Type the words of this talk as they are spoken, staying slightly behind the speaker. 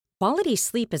Quality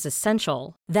sleep is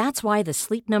essential. That's why the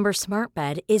Sleep Number Smart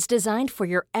Bed is designed for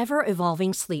your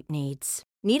ever-evolving sleep needs.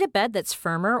 Need a bed that's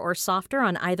firmer or softer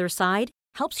on either side?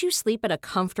 Helps you sleep at a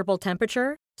comfortable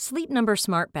temperature? Sleep Number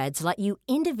Smart Beds let you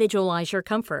individualize your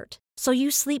comfort, so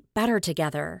you sleep better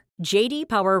together. J.D.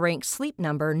 Power ranks Sleep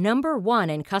Number number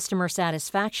 1 in customer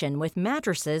satisfaction with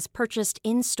mattresses purchased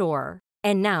in-store.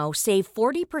 And now, save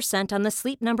 40% on the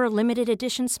Sleep Number Limited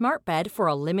Edition Smart Bed for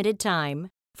a limited time.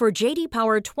 For J.D.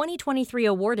 Power 2023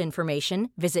 award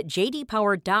information, visit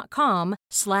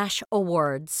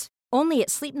jdpower.com/awards. Only at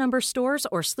Sleep Number stores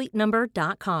or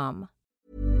sleepnumber.com.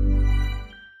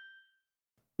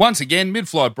 Once again,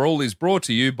 Mid-Flight Brawl is brought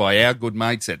to you by our good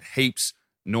mates at Heaps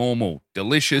Normal.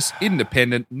 Delicious,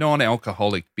 independent,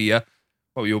 non-alcoholic beer.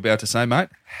 What were you about to say, mate?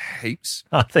 Heaps.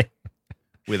 I think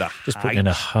With a just H. putting in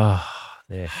a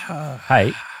there.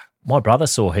 Hey, my brother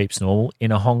saw Heaps Normal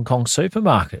in a Hong Kong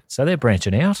supermarket, so they're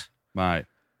branching out. Mate,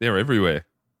 they're everywhere.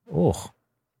 Oh,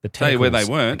 the Tell you where they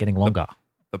tentacles weren't. are getting longer.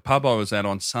 The pub I was at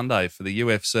on Sunday for the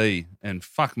UFC, and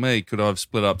fuck me, could I have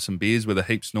split up some beers with a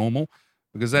Heaps Normal?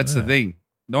 Because that's the thing.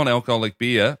 Non-alcoholic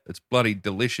beer, it's bloody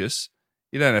delicious.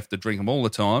 You don't have to drink them all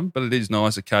the time, but it is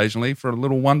nice occasionally for a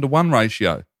little 1-to-1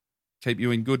 ratio. Keep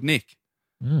you in good nick.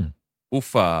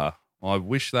 Uffa. I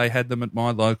wish they had them at my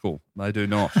local. They do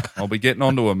not. I'll be getting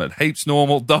onto them at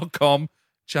heapsnormal.com.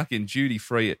 Chuck in duty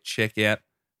free at checkout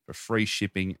for free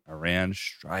shipping around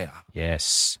Australia.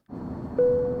 Yes.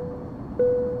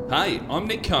 Hey, I'm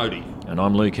Nick Cody. And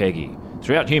I'm Luke Heggie.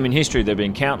 Throughout human history, there have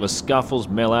been countless scuffles,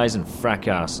 melees and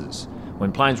fracasses.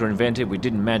 When planes were invented, we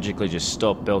didn't magically just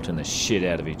stop belting the shit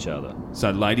out of each other. So,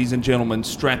 ladies and gentlemen,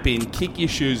 strap in, kick your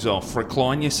shoes off,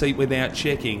 recline your seat without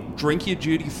checking, drink your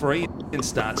duty-free and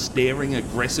start staring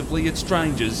aggressively at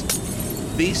strangers.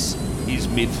 This is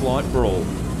Mid-Flight Brawl.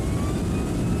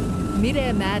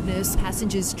 Mid-air madness,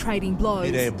 passengers trading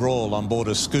blows. Mid-air brawl on board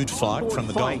a Scoot flight from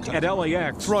the Gold Coast. At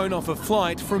LAX, thrown off a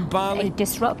flight from A Bali.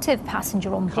 disruptive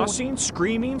passenger on board. Cussing,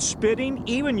 screaming, spitting,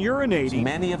 even urinating.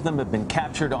 Many of them have been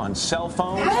captured on cell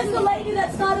phones. Where's the lady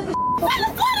that started the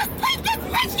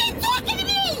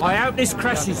I hope this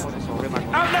crashes.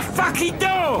 Out the fucking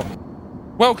door!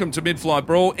 Welcome to Mid-Flight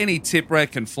Brawl. Any tip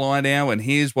rat can fly now, and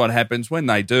here's what happens when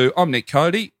they do. I'm Nick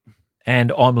Cody.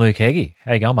 And I'm Luke Heggie.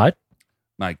 How you going, mate?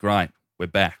 Mate, great. We're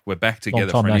back. We're back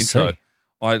together Long for time an no intro. see.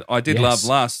 I did Yes.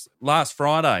 love last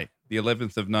Friday, the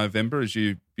 11th of November, as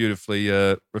you beautifully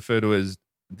refer to as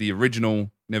the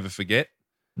original Never Forget.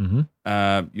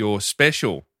 Mm-hmm. Your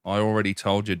special, I already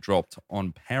told you, dropped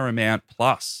on Paramount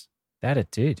Plus. That it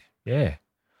did, yeah.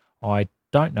 I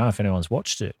don't know if anyone's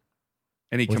watched it.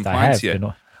 Any Well, if they complaints have, yet? they're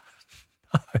not-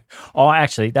 Oh,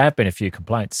 actually, there have been a few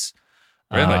complaints.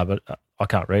 Really? But I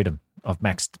can't read them. I've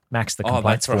maxed the Oh,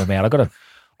 complaints that's form out.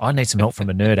 I need some help from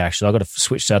a nerd, actually. I've got to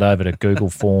switch that over to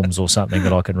Google Forms or something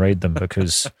that I can read them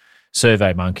because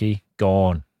SurveyMonkey,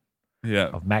 gone. Yeah.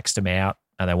 I've maxed them out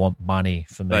and they want money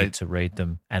for me to read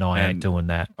them and I ain't doing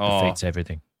that. Defeats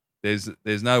everything.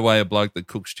 There's no way a bloke that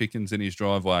cooks chickens in his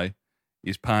driveway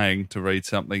is paying to read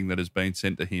something that has been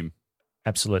sent to him.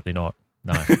 Absolutely not.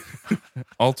 No.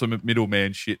 Ultimate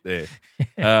middleman shit there.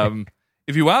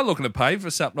 If you are looking to pay for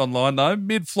something online, though,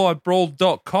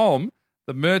 midflightbrawl.com.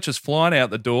 The merch is flying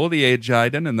out the door, the Air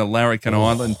Jaden and the Larrikin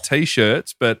Island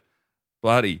T-shirts, but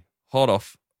bloody hot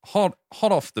off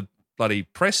the bloody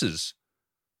presses.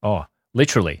 Oh,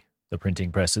 literally the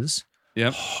printing presses.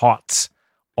 Yep. Hot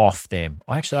off them.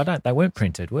 They weren't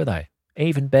printed, were they?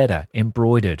 Even better,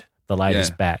 embroidered, the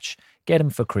latest batch. Get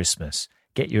them for Christmas.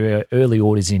 Get your early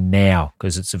orders in now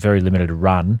because it's a very limited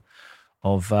run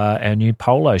of our new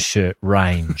polo shirt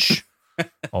range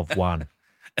of one.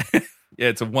 Yeah,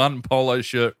 it's a one polo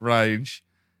shirt range.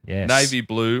 Yes. Navy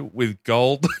blue with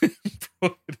gold.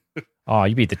 Oh,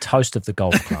 you'd be the toast of the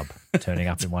golf club turning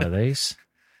up in one of these.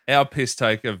 Our piss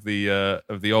take of the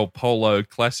old polo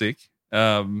classic.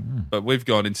 But we've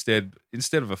gone instead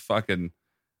of a fucking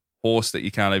horse that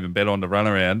you can't even bet on to run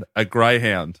around, a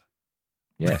greyhound.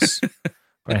 Yes.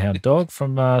 Greyhound dog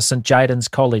from St. Jaden's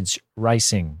College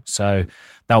Racing. So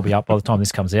they'll be up by the time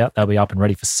this comes out. They'll be up and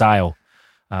ready for sale.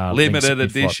 Limited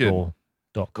edition.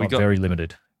 Very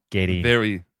limited. Get in.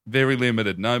 Very, very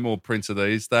limited. No more prints of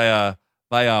these. They are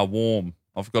warm.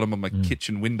 I've got them on my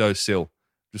kitchen windowsill,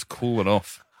 just cooling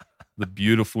off the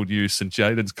beautiful new St.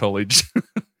 Jaden's College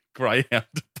greyhound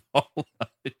polos.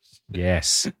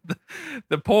 Yes.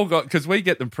 The poor guy, because we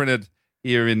get them printed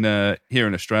here in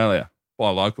Australia. Buy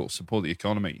local, support the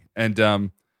economy. And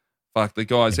fuck, the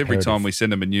guys, every time we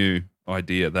send them a new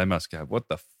idea, they must go, what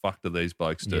the fuck do these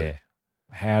blokes do? Yeah.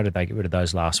 How did they get rid of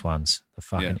those last ones? The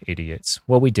fucking idiots.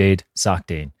 Well, we did,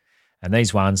 sucked in. And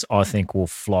these ones, I think, will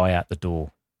fly out the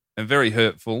door. and very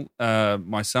hurtful.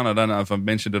 My son, I don't know if I've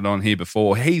mentioned it on here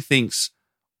before, he thinks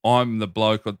I'm the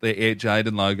bloke with the Air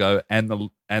Jaden logo and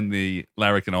the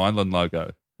Larrikin Island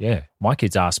logo. Yeah. My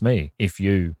kids asked me if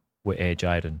you were Air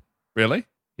Jaden. Really?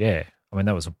 Yeah. I mean,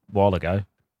 that was a while ago.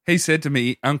 He said to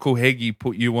me, Uncle Heggie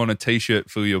put you on a T-shirt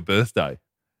for your birthday.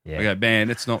 Yeah. I go, man,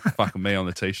 it's not fucking me on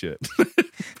the T-shirt.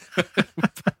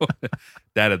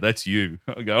 Dad, that's you.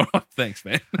 I go, oh, thanks,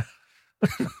 man.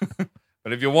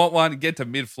 But if you want one, get to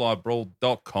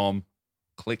midflybrawl.com,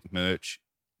 click merch,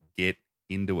 get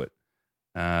into it.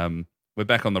 We're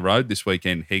back on the road this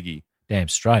weekend, Heggie. Damn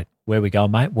straight. Where we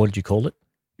going, mate? What did you call it?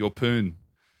 Your Poon.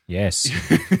 Yes.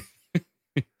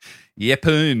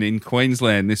 Yeppoon in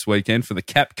Queensland this weekend for the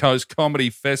Cap Coast Comedy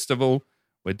Festival.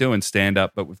 We're doing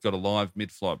stand-up, but we've got a live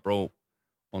mid-flight brawl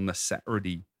on the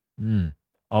Saturday.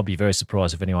 I'll be very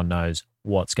surprised if anyone knows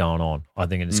what's going on. I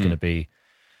think it's going to be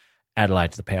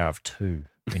Adelaide to the power of 2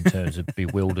 in terms of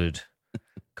bewildered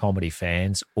comedy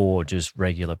fans or just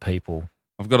regular people.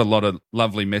 I've got a lot of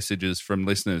lovely messages from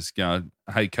listeners going,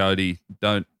 hey, Cody,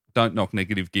 don't knock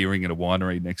negative gearing at a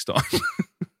winery next time.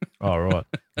 Oh, right.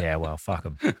 Yeah, well, fuck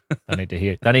them. They need to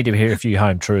hear a few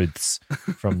home truths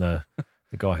from the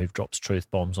guy who drops truth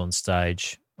bombs on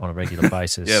stage on a regular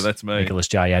basis. Yeah, that's me. Nicholas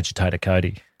J. Agitator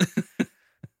Cody.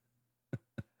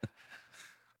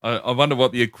 I wonder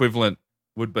what the equivalent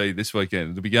would be this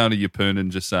weekend. To be going to Yeppoon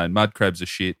and just saying, mud crabs are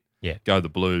shit. Yeah. Go the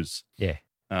Blues. Yeah.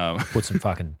 Put some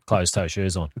fucking closed-toe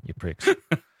shoes on, you pricks.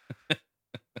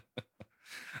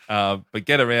 But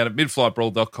get around at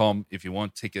midflightbrawl.com if you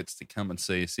want tickets to come and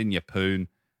see us in Yeppoon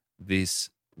this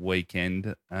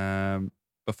weekend.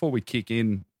 Before we kick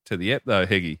in to the app, though,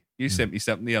 Heggie, you sent me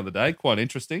something the other day, quite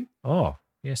interesting. Oh,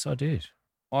 yes, I did.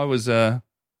 I was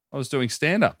doing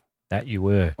stand-up. That you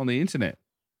were. On the internet.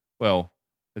 Well,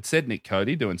 it said Nick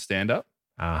Cody doing stand-up.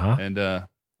 Uh-huh. And I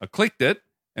clicked it,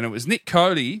 and it was Nick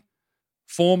Cody,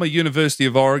 former University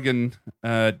of Oregon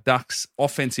Ducks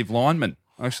offensive lineman.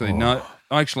 I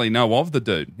actually know of the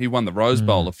dude. He won the Rose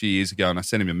Bowl a few years ago, and I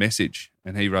sent him a message,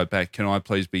 and he wrote back, can I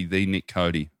please be the Nick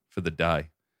Cody for the day?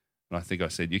 And I think I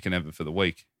said, you can have it for the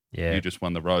week. Yeah. You just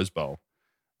won the Rose Bowl.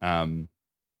 But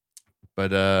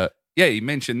he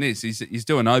mentioned this. He's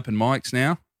doing open mics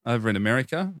now over in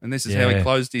America, and this is how he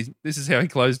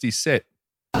closed his set.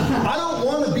 I don't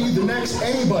want to be the next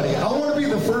anybody. I want to be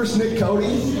the first Nick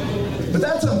Cody. But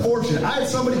that's unfortunate. I had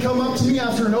somebody come up to me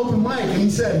after an open mic and he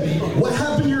said, what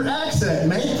happened to your accent,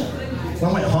 mate? And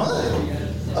I went, huh?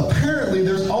 Apparently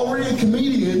there's already a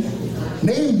comedian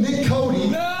named Nick Cody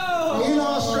in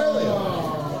Australia.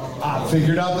 I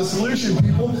figured out the solution,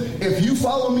 people. If you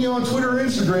follow me on Twitter and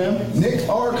Instagram, Nick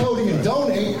R. Cody, and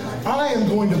donate, I am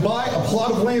going to buy a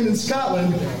plot of land in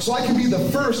Scotland so I can be the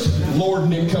first Lord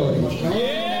Nick Cody.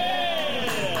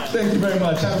 Yeah! Thank you very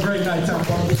much. Have a great night, Town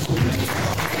Park.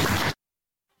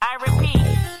 I repeat,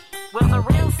 will the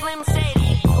real Slim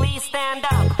Shady please stand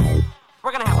up?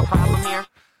 We're going to have a problem here.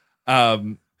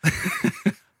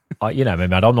 You know me,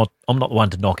 mate. I'm not the one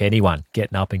to knock anyone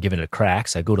getting up and giving it a crack.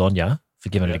 So good on you for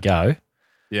giving it a go.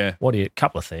 Yeah. A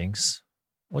couple of things.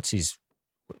 Do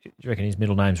you reckon his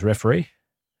middle name's Referee?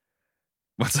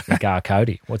 What's that? Gar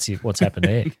Cody. What's happened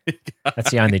there?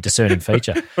 That's the only discerning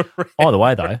feature. Either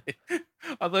way, though.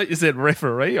 I thought you said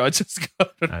referee. I just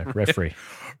got it. No, referee.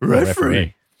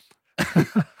 Referee.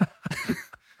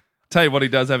 Tell you what he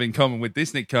does have in common with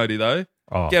this Nick Cody, though.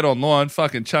 Oh. Get online,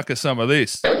 fucking chuck us some of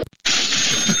this.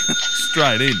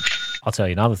 Straight in. I'll tell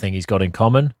you another thing he's got in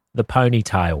common. The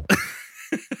ponytail.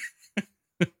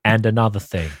 And another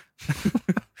thing.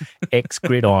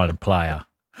 Ex-gridiron player.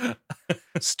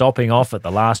 Stopping off at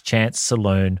the Last Chance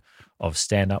Saloon of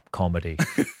stand-up comedy,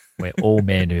 where all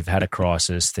men who've had a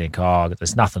crisis think,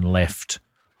 there's nothing left.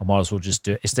 I might as well just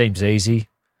do it. It seems easy.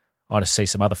 I just see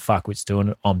some other fuckwits doing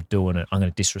it. I'm doing it. I'm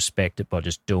going to disrespect it by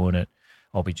just doing it.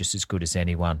 I'll be just as good as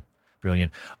anyone.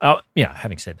 Brilliant.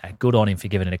 Having said that, good on him for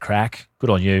giving it a crack. Good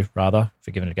on you, rather,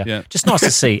 for giving it a go. Yeah. Just nice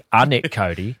to see our Nick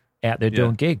Cody out there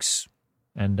doing gigs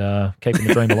and keeping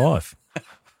the dream alive.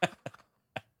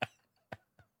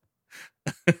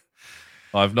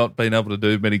 I've not been able to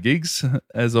do many gigs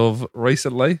as of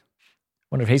recently.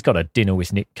 Wonder if he's got a dinner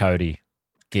with Nick Cody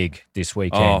gig this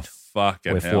weekend. Oh,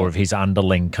 fucking where hell. 4 of his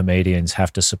underling comedians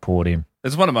have to support him.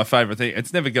 It's one of my favourite things.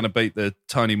 It's never going to beat the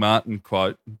Tony Martin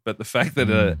quote, but the fact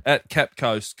that at Cap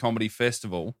Coast Comedy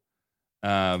Festival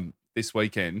this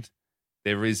weekend,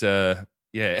 there is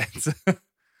it's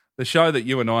the show that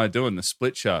you and I are doing, the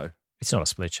split show. It's not a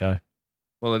split show.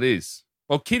 Well, it is.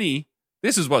 Well, Kinney,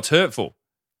 this is what's hurtful.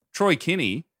 Troy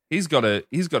Kinney, he's got a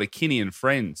Kinney and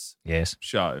Friends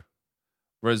show,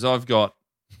 whereas I've got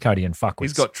Cody and Fuckwits.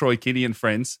 He's got Troy Kinney and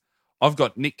Friends. I've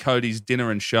got Nick Cody's dinner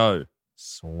and show.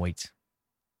 Sweet.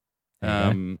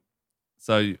 There you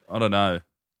So I don't know.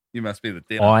 You must be the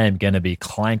dinner. I am going to be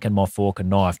clanking my fork and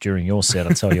knife during your set,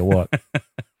 I'll tell you what.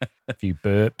 A few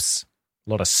burps, a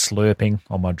lot of slurping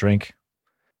on my drink.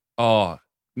 Oh,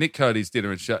 Nick Cody's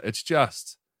dinner and show. It's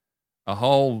just a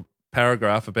whole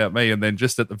paragraph about me, and then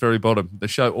just at the very bottom, the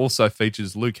show also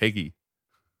features Luke Heggie.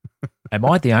 Am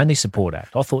I the only support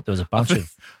act? I thought there was a bunch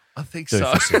of I think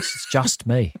doofuses. so. It's just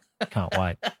me. Can't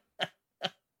wait.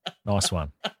 Nice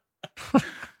one.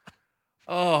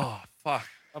 Oh, fuck.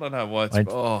 I don't know why it's...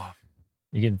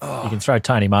 You can throw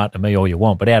Tony Martin at me all you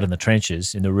want, but out in the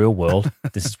trenches, in the real world,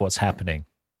 this is what's happening.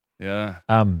 Yeah.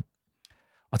 I'll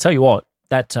tell you what,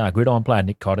 that gridiron player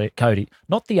Nick Cody,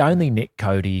 not the only Nick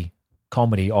Cody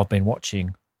comedy I've been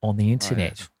watching on the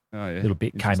internet. Oh, yeah. Little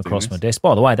bit came across my desk.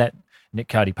 By the way, that Nick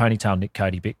Cody, ponytail Nick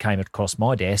Cody bit came across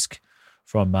my desk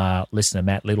from listener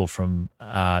Matt Little from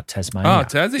Tasmania. Oh,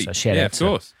 Tassie. So shout out of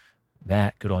course.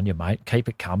 Matt, good on you, mate. Keep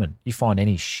it coming. You find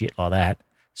any shit like that,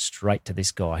 straight to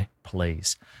this guy,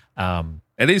 please.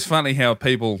 It is funny how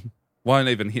people won't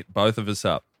even hit both of us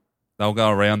up. They'll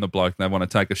go around the bloke they want to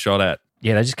take a shot at.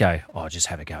 Yeah, they just go, just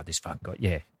have a go at this fucking guy.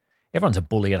 Yeah. Everyone's a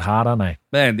bully at heart, aren't they?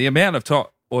 Man, the amount of time...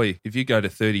 Oi, if you go to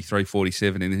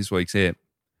 33.47 in this week's app,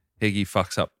 Heggie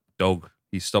fucks up dog.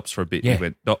 He stops for a bit. Yeah. He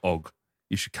went, dog.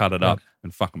 You should cut it up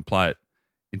and fucking play it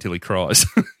until he cries.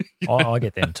 I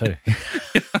get them too.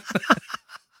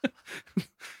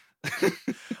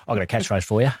 I've got a catchphrase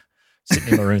for you. Sitting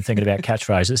in my room thinking about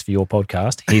catchphrases for your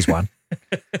podcast. Here's one.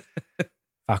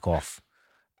 Fuck off.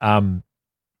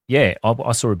 Yeah,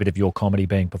 I saw a bit of your comedy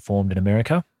being performed in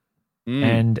America.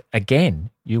 And again,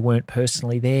 you weren't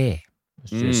personally there.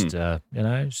 It was just,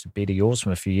 just a bit of yours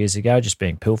from a few years ago, just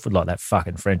being pilfered like that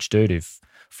fucking French dude who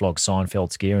flogged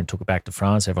Seinfeld's gear and took it back to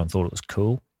France. Everyone thought it was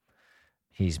cool.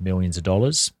 Here's millions of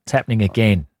dollars. It's happening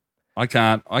again. I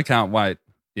can't wait.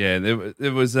 Yeah,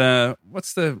 there was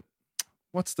what's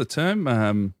the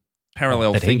term?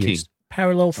 Parallel thinking.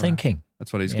 Parallel thinking.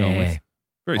 That's what he's going with.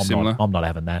 Very similar. I'm not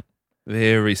having that.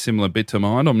 Very similar bit to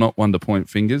mine. I'm not one to point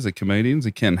fingers at comedians.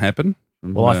 It can happen.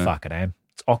 Well, I fucking am.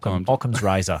 It's Occam's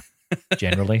razor,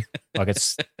 generally. Like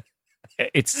it's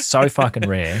so fucking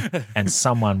rare, and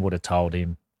someone would have told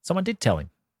him. Someone did tell him,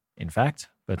 in fact.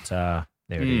 But there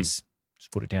it is.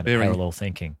 Just put it down to parallel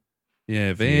thinking.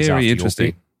 Yeah, very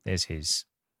interesting. There's his.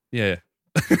 Yeah,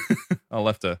 I'll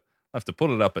have to put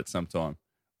it up at some time.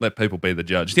 Let people be the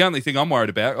judge. The only thing I'm worried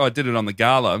about, I did it on the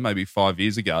gala maybe 5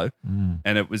 years ago,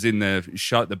 and it was in the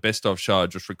show, the best of show I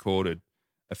just recorded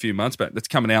a few months back. That's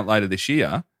coming out later this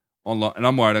year online, and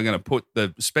I'm worried I'm going to put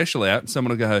the special out, and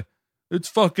someone will go, "It's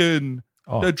fucking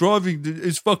they're driving.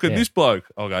 It's fucking this bloke."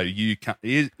 I'll go, "You can't."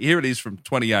 Here it is from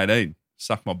 2018.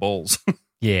 Suck my balls.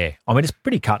 Yeah, I mean it's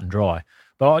pretty cut and dry.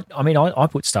 But I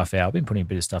put stuff out. I've been putting a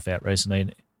bit of stuff out recently,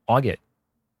 and I get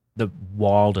the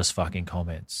wildest fucking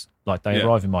comments. Like they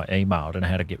arrive in my email. I don't know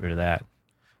how to get rid of that.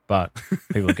 But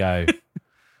people go,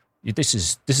 this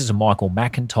is a Michael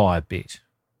McIntyre bit.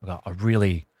 I go, I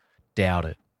really doubt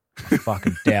it. I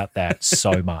fucking doubt that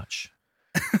so much.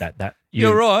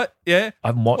 You're right, yeah. I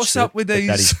haven't watched What's up with these?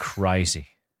 That is crazy.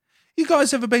 You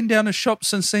guys ever been down to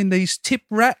shops and seen these tip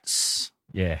rats?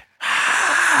 Yeah.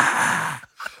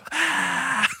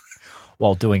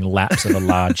 While doing laps of a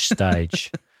large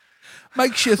stage.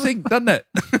 Makes you think, doesn't it?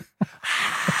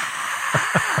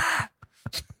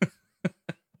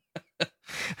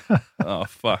 Oh,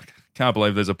 fuck. Can't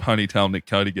believe there's a ponytail Nick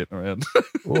Cody getting around.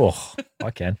 Oh, I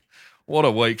can. What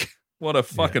a week. What a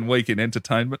fucking week in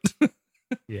entertainment.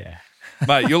 Yeah.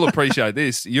 Mate, you'll appreciate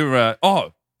this. You're,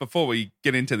 before we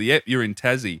get into the app, you're in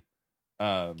Tassie.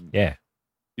 Yeah.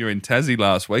 You're in Tassie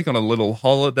last week on a little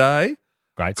holiday.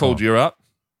 Great. Called you up.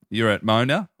 You're at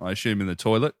Mona, I assume in the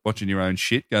toilet, watching your own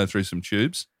shit go through some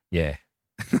tubes. Yeah,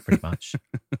 pretty much.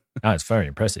 No, it's very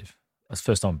impressive. It was the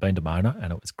first time I've been to Mona,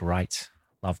 and it was great.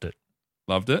 Loved it.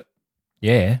 Loved it?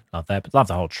 Yeah, loved that. But loved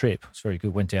the whole trip. It was very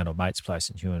good. Went down to a mate's place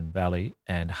in Huon Valley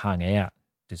and hung out.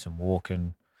 Did some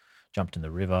walking, jumped in the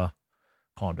river,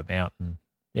 climbed a mountain.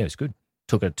 Yeah, it was good.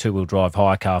 Took a 2-wheel drive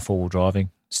hire car, 4-wheel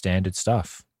driving, standard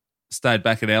stuff. Stayed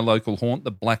back at our local haunt,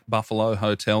 the Black Buffalo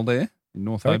Hotel there in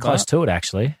North Very Hobart. close to it,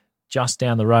 actually. Just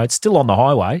down the road. Still on the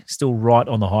highway. Still right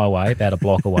on the highway, about a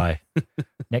block away.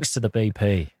 Next to the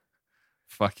BP.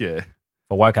 Fuck yeah.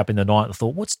 I woke up in the night and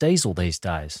thought, what's diesel these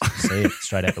days? See it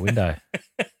straight out the window.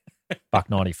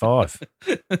 $1.95.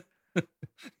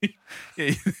 Yeah,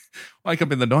 you wake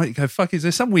up in the night, you go, fuck, is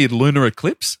there some weird lunar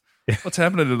eclipse? What's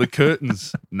happening to the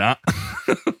curtains? Nah.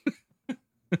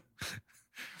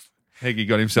 Heggie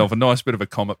got himself a nice bit of a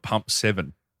Comet Pump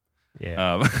 7.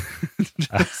 Yeah.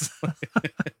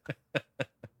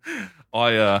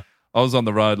 I was on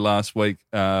the road last week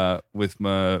with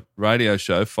my radio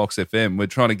show, Fox FM.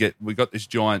 We got this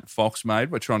giant fox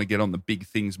made. We're trying to get on the big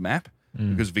things map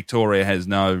because Victoria has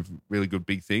no really good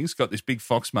big things. Got this big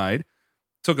fox made.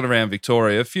 Took it around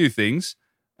Victoria. A few things.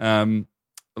 A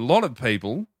lot of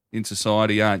people in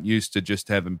society aren't used to just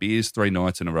having beers 3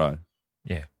 nights in a row.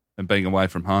 Yeah. And being away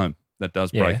from home. That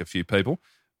does break a few people.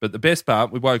 But the best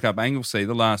part, we woke up Anglesea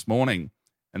the last morning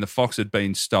and the fox had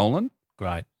been stolen.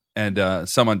 Great. And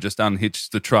someone just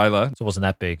unhitched the trailer. So it wasn't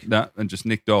that big. No, and just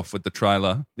nicked off with the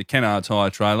trailer, the Kennards hire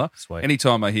trailer. Sweet.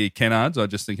 Anytime I hear Kennards, I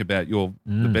just think about you're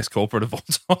the best corporate of all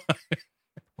time.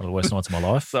 One of the worst nights of my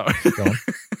life. Sorry. Go on.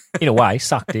 In a way,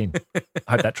 sucked in.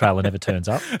 I hope that trailer never turns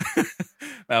up.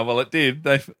 Well, it did.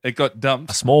 It got dumped.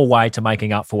 A small way to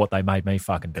making up for what they made me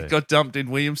fucking do. It got dumped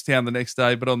in Williamstown the next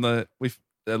day, but a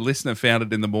listener found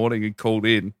it in the morning and called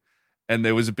in. And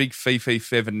there was a big Fifi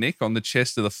Fev and Nick on the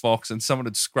chest of the fox, and someone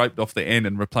had scraped off the N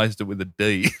and replaced it with a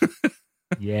D.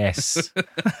 Yes.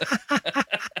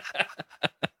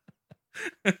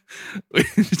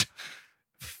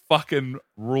 Fucking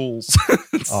rules.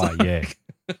 Oh, yeah.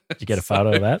 Did you get a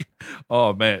photo of that?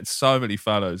 Oh, man, so many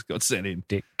photos got sent in.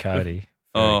 Dick Cody.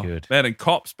 Very good. Man, and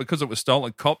cops, because it was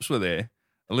stolen, cops were there.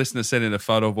 A listener sent in a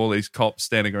photo of all these cops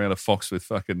standing around a fox with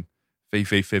fucking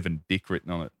Fifi Fev and Dick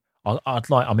written on it.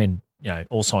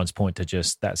 All signs point to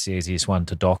just that's the easiest one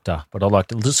to doctor. But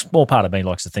the small part of me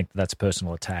likes to think that that's a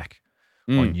personal attack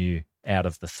on you out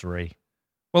of the 3.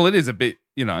 Well, it is a bit,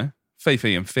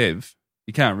 Fifi and Fev.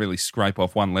 You can't really scrape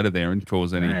off one letter there and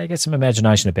cause any. You get some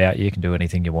imagination about you. You can do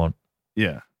anything you want.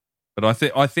 Yeah. But I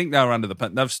think they were under the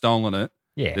pen. They've stolen it.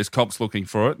 Yeah. There's cops looking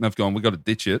for it, and they've gone, we've got to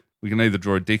ditch it. We can either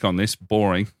draw a dick on this.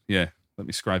 Boring. Yeah. Let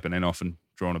me scrape an N off and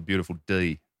draw on a beautiful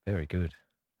D. Very good.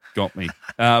 Got me.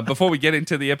 Before we get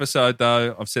into the episode,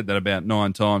 though, I've said that about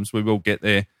 9 times. We will get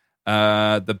there.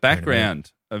 The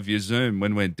background of your Zoom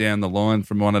when we're down the line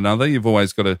from one another, you've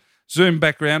always got a Zoom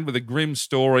background with a grim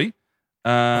story.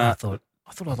 I thought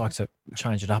I'd like to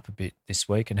change it up a bit this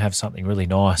week and have something really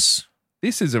nice.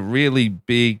 This is a really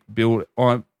big build.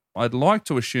 I'd like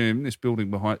to assume this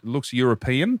building behind it looks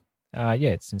European. Yeah,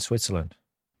 it's in Switzerland.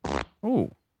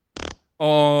 Oh,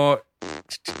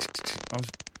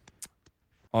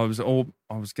 I was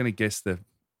going to guess the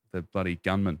bloody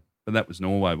gunman, but that was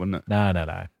Norway, wasn't it?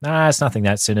 No. It's nothing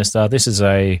that sinister. This is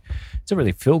it's a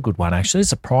really feel good one actually.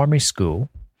 It's a primary school,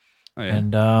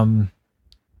 and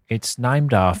it's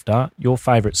named after your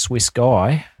favourite Swiss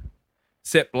guy,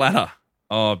 Sepp Blatter.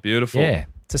 Oh, beautiful. Yeah,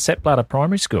 it's a Sepp Blatter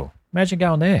primary school. Imagine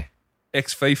going there.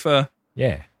 Ex-FIFA.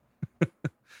 Yeah.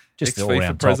 Just the ex-FIFA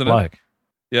all-round top president. bloke.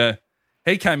 Yeah.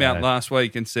 He came out last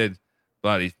week and said,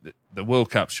 bloody, the World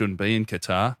Cup shouldn't be in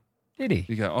Qatar. Did he?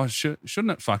 You go, shouldn't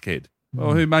it, fuckhead?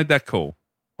 Well, who made that call?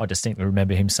 I distinctly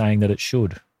remember him saying that it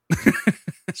should.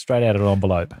 Straight out of an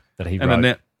envelope that he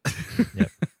wrote.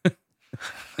 Yep.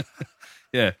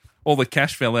 Yeah. All the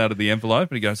cash fell out of the envelope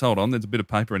and he goes, hold on, there's a bit of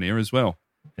paper in here as well.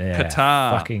 Yeah,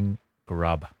 Qatar. Fucking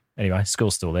grub. Anyway,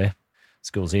 school's still there.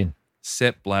 School's in.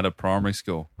 Sepp Blatter Primary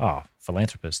School. Oh,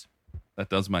 philanthropist. That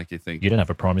does make you think. You don't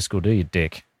have a primary school, do you,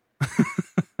 dick?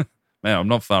 Man, I'm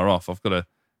not far off.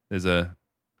 There's a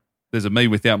me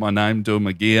without my name doing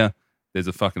my gear. There's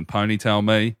a fucking ponytail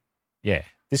me. Yeah.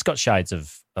 This got shades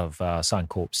of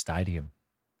Suncorp Stadium.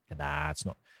 Nah, it's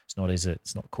not, is it?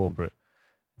 It's not corporate.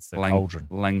 It's the Cauldron.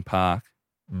 Lang Park.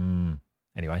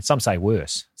 Anyway, some say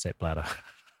worse, Sepp Blatter.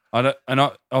 I've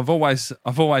always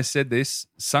said this,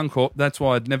 Suncorp, that's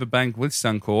why I'd never bank with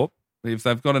Suncorp. If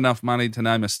they've got enough money to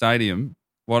name a stadium,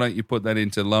 why don't you put that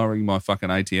into lowering my fucking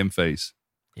ATM fees?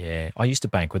 Yeah, I used to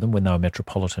bank with them when they were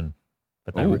Metropolitan,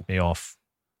 but they ripped me off,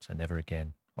 so never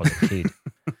again. I was a kid.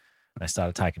 They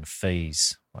started taking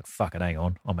fees. Like, fucking hang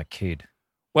on, I'm a kid.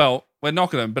 Well, we're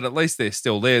knocking them, but at least they're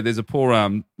still there. There's a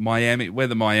poor Miami, where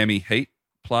the Miami Heat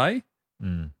play,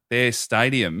 their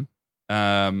stadium,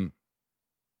 fuck,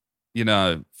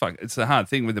 it's a hard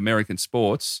thing with American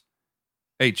sports.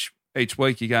 Each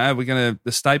week you go,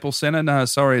 the Staples Center? No,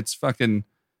 sorry, it's fucking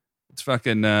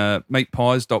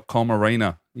meatpies.com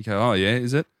arena. You go, oh yeah,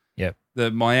 is it? Yep. The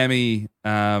Miami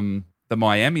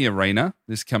Arena,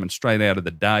 this is coming straight out of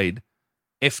the Dade,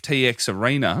 FTX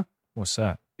Arena. What's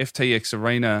that? FTX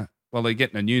Arena, well, they're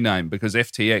getting a new name because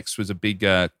FTX was a big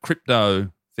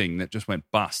crypto thing that just went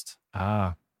bust.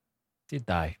 Ah, did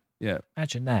they? Yeah.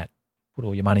 Imagine that. Put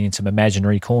all your money into some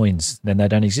imaginary coins, then they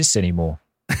don't exist anymore.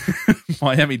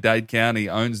 Miami-Dade County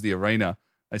owns the arena.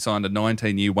 They signed a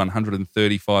 19-year,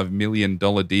 $135 million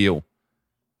deal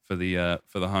for the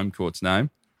home court's name.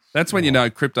 That's when you know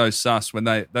crypto's sus, when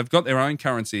they've got their own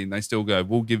currency and they still go,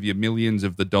 we'll give you millions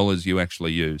of the dollars you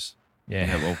actually use.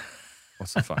 Yeah. Well,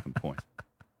 What's the fucking point?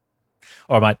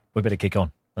 All right, mate, we better kick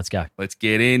on. Let's go. Let's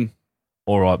get in.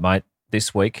 All right, mate.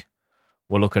 This week,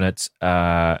 we're looking at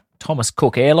Thomas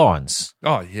Cook Airlines.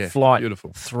 Oh, yeah. Flight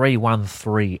Beautiful.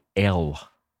 313L.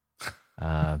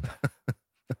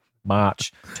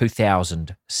 March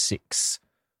 2006.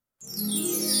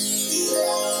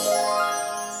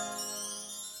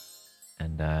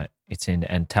 And it's in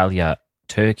Antalya,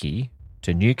 Turkey,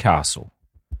 to Newcastle.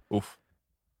 Oof.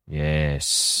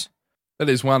 Yes. That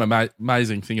is one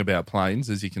amazing thing about planes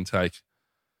is you can take,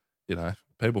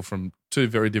 people from two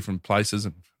very different places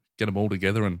and get them all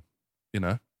together and,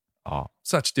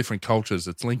 such different cultures.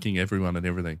 It's linking everyone and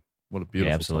everything. What a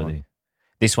beautiful absolutely. time.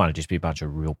 This one would just be a bunch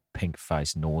of real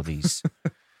pink-faced Northies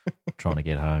trying to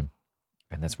get home.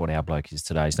 And that's what our bloke is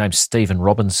today. His name's Stephen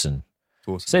Robinson.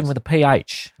 Awesome. Stephen with a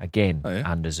PH. Again, Oh, yeah?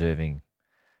 undeserving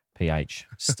PH,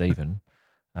 Stephen.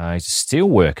 He's a steel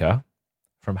worker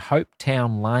from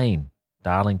Hopetown Lane,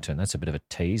 Darlington. That's a bit of a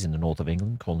tease in the north of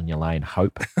England, calling your lane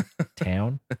Hope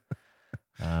Town.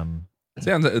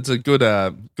 It's a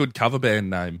good cover band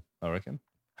name, I reckon.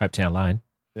 Hopetown Lane.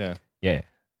 Yeah. Yeah.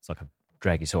 It's like a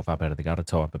drag yourself up out of the gutter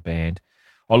type of band.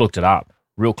 I looked it up.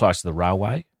 Real close to the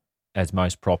railway, as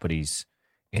most properties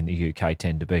in the UK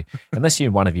tend to be. Unless you're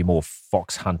in one of your more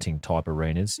fox hunting type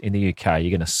arenas, in the UK,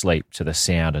 you're going to sleep to the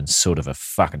sound and sort of a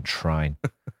fucking train.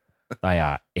 They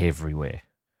are everywhere.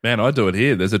 Man, I do it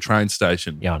here. There's a train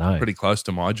station Yeah, I know. pretty close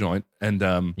to my joint. And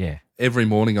Yeah. every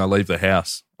morning I leave the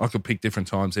house. I could pick different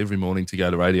times every morning to go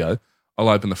to radio. I'll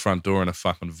open the front door and a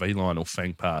fucking V-line will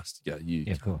fang past. You go,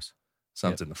 Yeah, of course.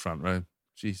 son's in the front room.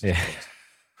 Jesus Yeah.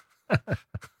 Christ.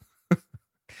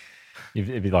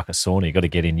 It'd be like a sauna. You've got to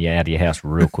get out of your house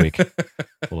real quick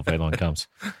before the V-line comes.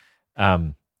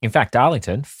 In fact,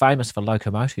 Darlington, famous for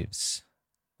locomotives.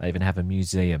 They even have a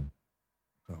museum.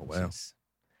 Oh, wow.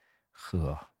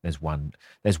 There's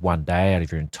one day out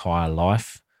of your entire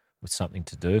life with something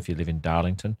to do if you live in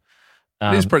Darlington.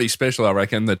 It is pretty special, I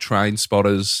reckon. The train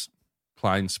spotters,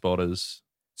 plane spotters.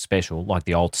 Special, like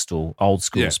the old school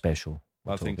Yeah. special.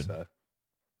 I think so.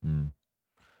 Mm.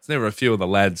 It's never a few of the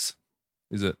lads,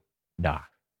 is it? Nah,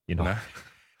 you're not.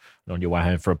 No? On your way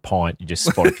home for a pint, you just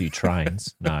spot a few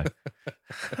trains. No.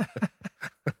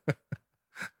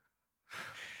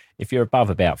 If you're above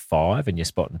about 5 and you're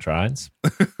spotting trains,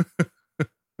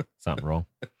 something wrong.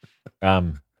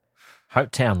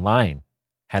 Hopetown Lane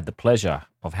had the pleasure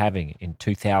of having in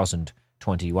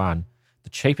 2021 the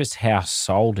cheapest house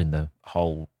sold in the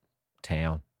whole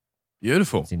town.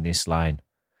 Beautiful. It's in this lane.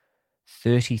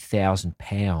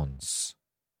 £30,000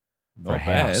 for a Not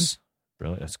bad. house.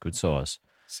 Brilliant. That's good size.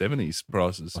 70s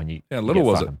prices. When you, How you little get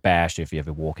was fucking it? bashed if you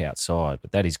ever walk outside,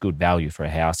 but that is good value for a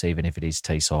house, even if it is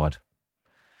Teesside.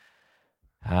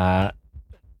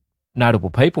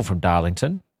 Notable people from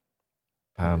Darlington.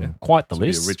 Quite the It's gonna be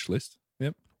list. a rich list.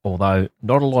 Yep. Although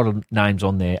not a lot of names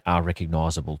on there are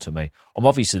recognisable to me. I'm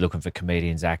obviously looking for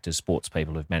comedians, actors, sports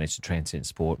people who've managed to transcend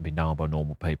sport and be known by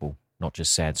normal people, not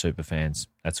just sad super fans,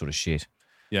 that sort of shit.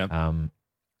 Yeah.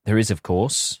 There is, of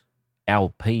course, Al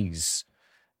Pease,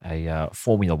 a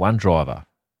Formula One driver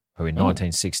who in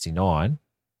 1969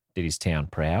 did his town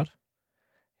proud.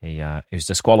 He was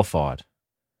disqualified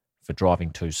for driving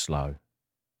too slow.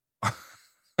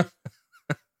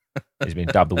 He's been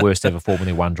dubbed the worst ever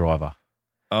Formula One driver.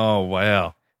 Oh,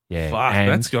 wow. Yeah. Fuck, and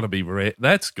that's got to be rare.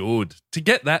 That's good. To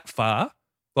get that far,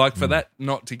 like for that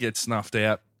not to get snuffed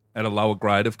out at a lower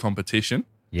grade of competition,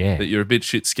 yeah. that you're a bit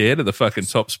shit scared of the fucking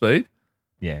top speed.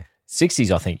 Yeah. 60s,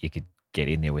 I think you could get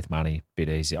in there with money a bit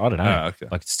easier. I don't know. Oh, okay.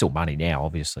 Like, it's still money now,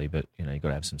 obviously, but, you've got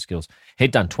to have some skills.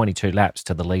 He'd done 22 laps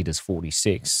to the leader's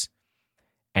 46,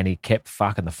 and he kept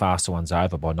fucking the faster ones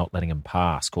over by not letting them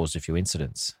pass, caused a few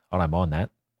incidents. I don't mind that.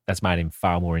 That's made him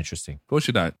far more interesting. Of course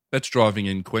you don't. That's driving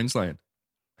in Queensland.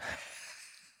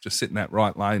 Just sitting that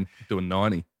right lane doing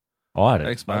 90. I had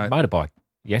Thanks, a mate. motorbike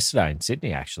yesterday in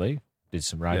Sydney, actually. Did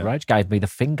some road Yeah. rage. Gave me the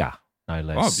finger, no Oh,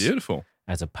 less. beautiful.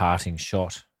 As a parting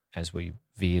shot as we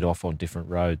veered off on different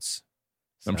roads.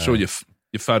 I'm So- sure your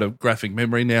photographic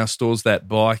memory now stores that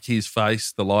bike, his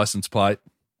face, the license plate.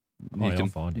 Oh, yeah, I'll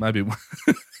find it. maybe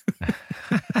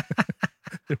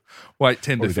wait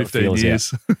 10 to Probably got 15 feelers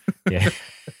years Yeah.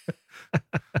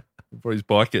 before his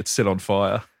bike gets set on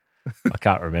fire. I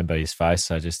can't remember his face.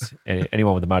 So just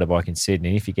anyone with a motorbike in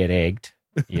Sydney, if you get egged,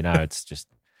 it's just,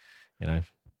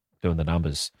 doing the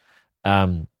numbers.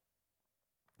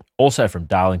 Also from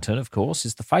Darlington, of course,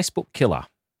 is the Facebook killer,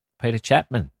 Peter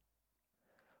Chapman,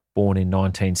 born in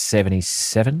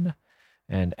 1977,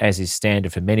 and as is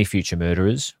standard for many future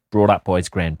murderers, brought up by his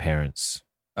grandparents.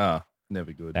 Ah,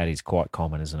 never good. That is quite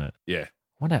common, isn't it? Yeah.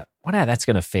 Wonder how that's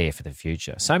going to fare for the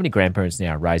future. So many grandparents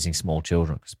now are raising small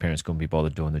children because parents couldn't be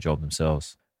bothered doing the job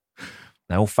themselves.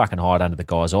 They all fucking hide under the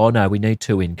guise, oh no, we need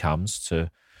 2 incomes to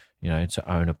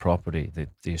own a property,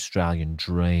 the Australian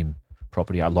dream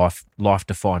property, a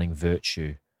life-defining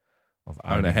virtue of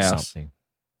owning a house. something.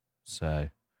 So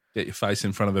get your face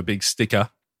in front of a big sticker.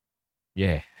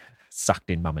 Yeah, sucked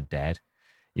in, mum and dad.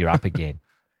 You're up again.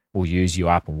 We'll use you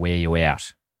up and wear you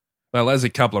out. Well, as a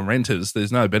couple of renters,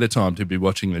 there's no better time to be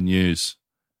watching the news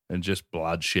and just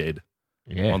bloodshed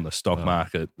on the stock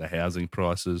market, the housing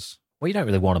prices. Well, you don't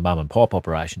really want a mum and pop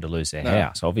operation to lose their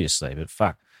house, obviously, but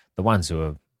fuck, the ones who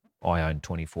are, I own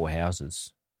 24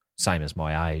 houses, same as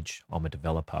my age. I'm a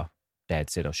developer. Dad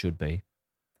said I should be.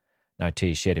 No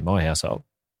tears shed in my household.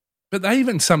 But they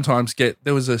even sometimes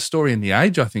there was a story in The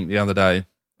Age, I think, the other day,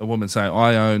 a woman saying,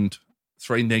 I owned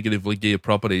 3 negatively geared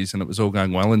properties and it was all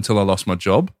going well until I lost my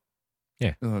job.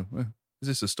 Yeah. Well, is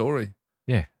this a story?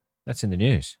 Yeah, that's in the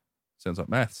news. Sounds like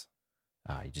maths.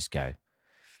 You just go.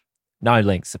 No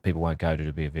lengths that people won't go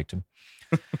to be a victim.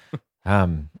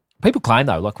 People claim,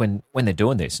 though, like when they're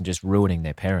doing this and just ruining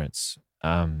their parents, they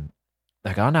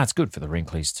go, oh, no, it's good for the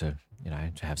Wrinklies to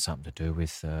have something to do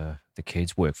with the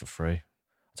kids, work for free.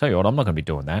 I'll tell you what, I'm not going to be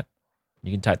doing that.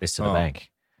 You can take this to the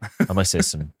bank, unless there's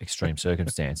some extreme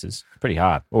circumstances. Pretty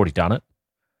hard. Already done it.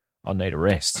 I need a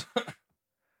rest.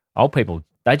 Old people,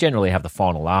 they generally have the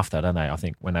final laugh, though, don't they? I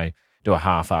think when they do a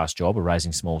half-assed job of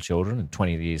raising small children and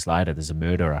 20 years later there's a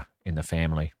murderer in the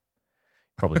family.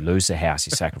 Probably lose the house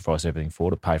you sacrifice everything for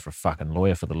to pay for a fucking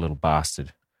lawyer for the little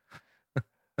bastard.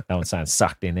 No one's saying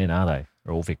sucked in then, are they?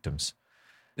 They're all victims.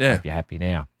 Yeah. Hope you're happy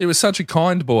now. He was such a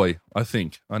kind boy, I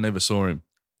think. I never saw him.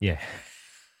 Yeah.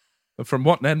 But from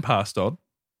what Nan passed on,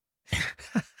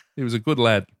 he was a good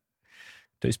lad.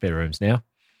 2 spare rooms now.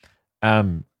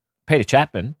 Peter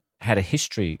Chapman had a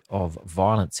history of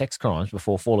violent sex crimes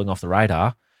before falling off the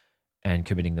radar and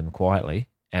committing them quietly.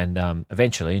 And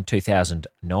eventually, in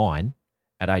 2009,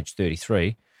 at age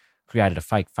 33, created a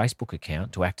fake Facebook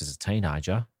account to act as a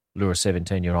teenager, lure a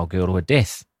 17-year-old girl to her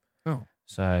death. Oh.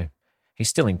 So he's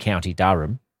still in County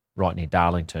Durham, right near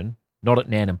Darlington, not at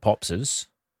Nan and Pops's.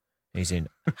 He's in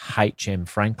HM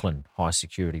Franklin High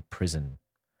Security Prison.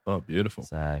 Oh, beautiful.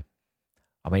 So,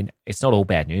 I mean, it's not all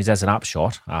bad news. As an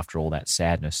upshot, after all that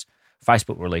sadness,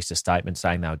 Facebook released a statement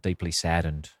saying they were deeply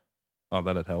saddened. Oh,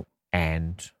 that'd help.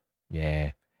 And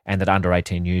that under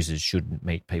 18 users shouldn't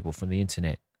meet people from the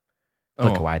internet.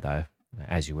 Click away, though,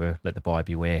 as you were. Let the buyer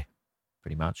beware,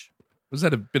 pretty much. Was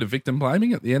that a bit of victim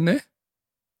blaming at the end there?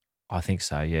 I think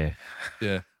so, yeah.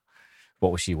 Yeah.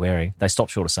 What was she wearing? They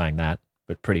stopped short of saying that,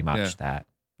 but pretty much that,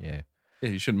 yeah. Yeah,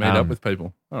 you should meet up with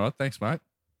people. All right, thanks, mate.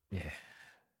 Yeah.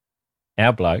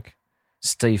 Our bloke,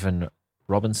 Stephen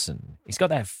Robinson, he's got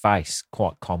that face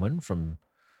quite common from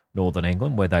Northern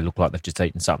England where they look like they've just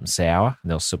eaten something sour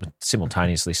and they're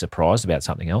simultaneously surprised about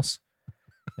something else.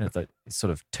 And it's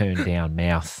sort of turned down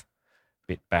mouth,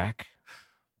 bit back,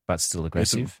 but still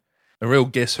aggressive. A real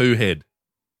Guess Who head.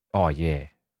 Oh, yeah.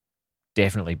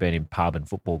 Definitely been in pub and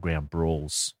football ground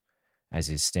brawls, as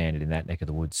is standard in that neck of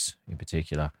the woods in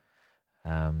particular.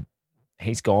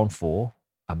 He's gone for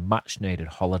a much-needed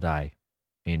holiday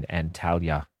in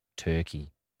Antalya,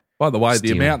 Turkey. By the way,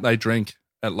 the amount they drink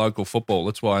at local football,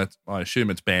 that's why I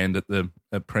assume it's banned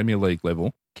at Premier League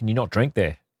level. Can you not drink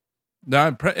there?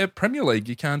 No, at Premier League,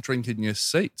 you can't drink in your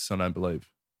seats, I don't believe.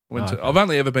 I've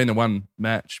only ever been to one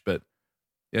match, but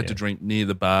you had to drink near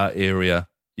the bar area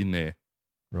in there.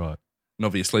 Right. And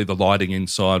obviously the lighting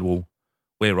inside will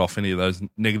wear off any of those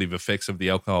negative effects of the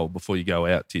alcohol before you go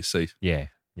out to your seat. Yeah,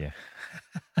 yeah.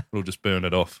 It'll just burn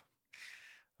it off.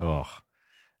 Oh.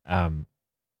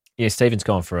 Stephen's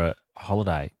gone for a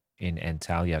holiday in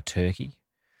Antalya, Turkey.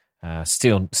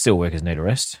 Still workers need a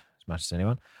rest as much as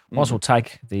anyone. Might as well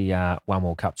take the One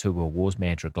World Cup, Two World Wars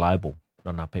mantra global.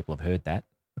 Not enough people have heard that.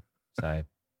 So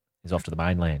he's off to the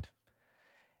mainland.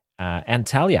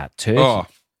 Antalya, Turkey. Oh,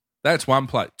 that's one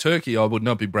place. Turkey, I would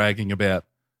not be bragging about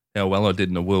how well I did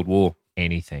in the World War.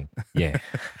 Anything, yeah.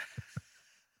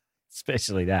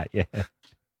 Especially that, yeah.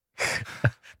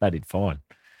 They did fine.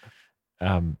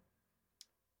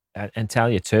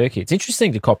 Antalya, Turkey. It's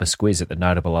interesting to cop a squiz at the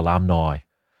notable alumni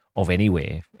of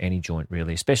anywhere, any joint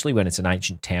really, especially when it's an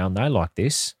ancient town, though, like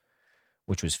this,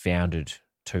 which was founded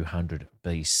 200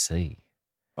 BC.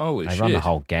 Holy shit. They run the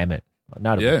whole gamut.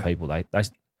 Notable people, they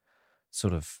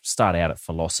sort of start out at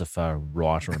philosopher,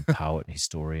 writer and poet,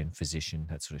 historian, physician,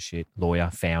 that sort of shit, lawyer,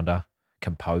 founder,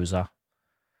 composer.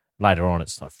 Later on,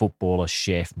 it's like footballer,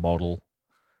 chef, model,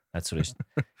 that sort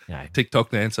of, TikTok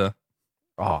dancer.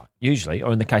 Oh, usually,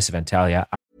 or in the case of Antalya.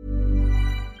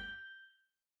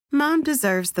 Mom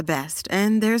deserves the best,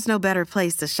 and there's no better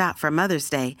place to shop for Mother's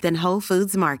Day than Whole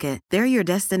Foods Market. They're your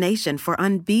destination for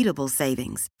unbeatable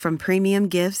savings, from premium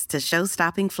gifts to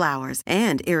show-stopping flowers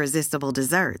and irresistible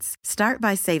desserts. Start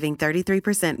by saving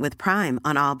 33% with Prime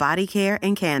on all body care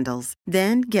and candles.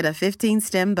 Then get a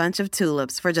 15-stem bunch of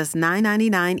tulips for just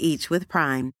 $9.99 each with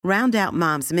Prime. Round out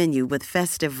Mom's menu with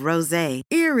festive rosé,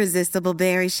 irresistible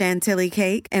berry chantilly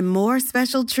cake, and more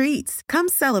special treats. Come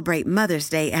celebrate Mother's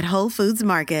Day at Whole Foods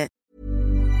Market.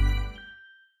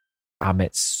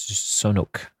 Ahmet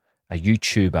Sonuk, a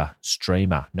YouTuber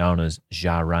streamer known as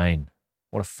Jarain.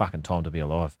 What a fucking time to be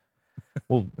alive.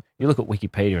 Well, you look at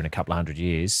Wikipedia in a couple of 100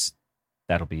 years,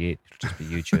 that'll be it. It'll just be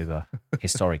YouTuber,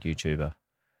 historic YouTuber,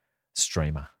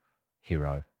 streamer,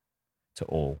 hero to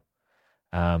all.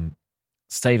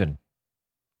 Stephen,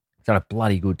 had a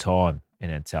bloody good time in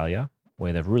Antalya,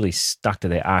 where they've really stuck to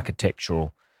their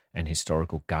architectural and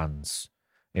historical guns,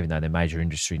 even though their major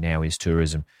industry now is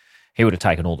tourism. He would have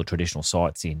taken all the traditional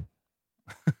sites in,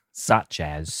 such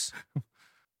as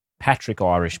Patrick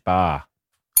Irish Bar,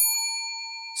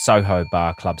 Soho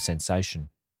Bar Club Sensation,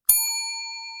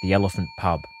 the Elephant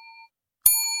Pub,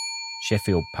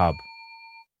 Sheffield Pub,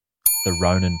 the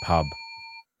Ronan Pub,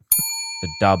 the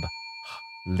Dub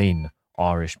Lynn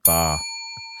Irish Bar,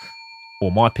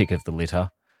 or my pick of the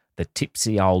litter, the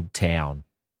Tipsy Old Town.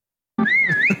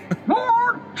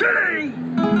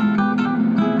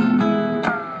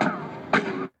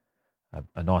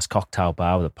 A nice cocktail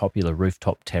bar with a popular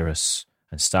rooftop terrace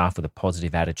and staff with a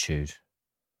positive attitude.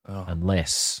 Oh.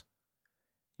 Unless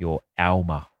you're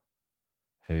Alma,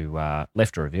 who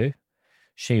left a review.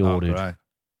 She ordered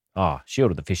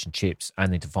the fish and chips,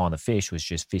 only to find the fish was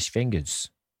just fish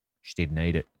fingers. She didn't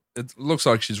eat it. It looks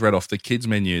like she's read off the kids'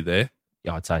 menu there.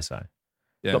 Yeah, I'd say so.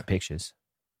 Yeah. Got pictures.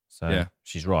 So yeah.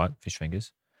 She's right, fish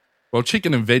fingers. Well,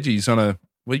 chicken and veggies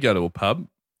we go to a pub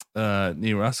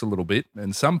near us a little bit,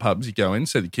 and some pubs you go in,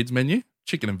 see the kids' menu,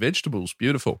 chicken and vegetables,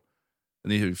 beautiful.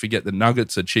 And you forget the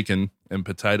nuggets are chicken and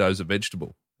potatoes are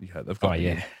vegetable. Yeah, they've got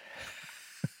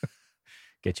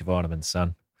Get your vitamins,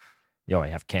 son. You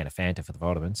have a can of Fanta for the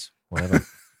vitamins, whatever.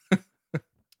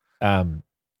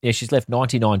 She's left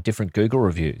 99 different Google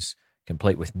reviews,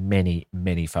 complete with many,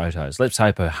 many photos. Let's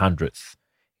hope her 100th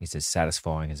is as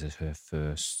satisfying as her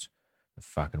first. The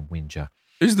fucking whinger.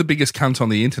 Who's the biggest cunt on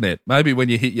the internet? Maybe when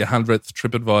you hit your 100th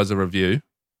TripAdvisor review,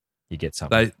 you get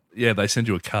something. They send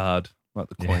you a card like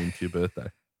the Queen for your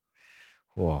birthday.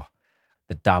 Oh,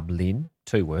 the Dublin,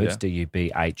 2 words,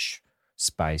 D-U-B-H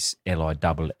space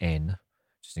L-I-N-N,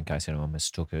 just in case anyone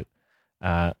mistook it.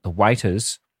 The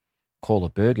waiters call a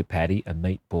burger patty a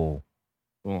meatball.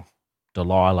 Oh.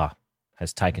 Delilah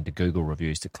has taken to Google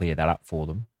reviews to clear that up for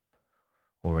them,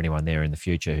 or anyone there in the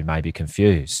future who may be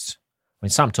confused. I mean,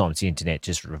 sometimes the internet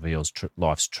just reveals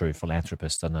life's true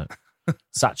philanthropist, doesn't it?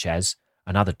 Such as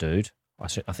another dude, I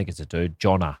think it's a dude,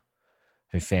 Jonna,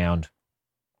 who found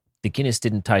the Guinness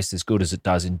didn't taste as good as it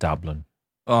does in Dublin.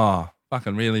 Oh,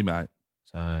 fucking really, mate.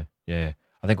 So, yeah,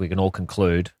 I think we can all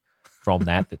conclude from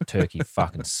that Turkey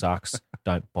fucking sucks.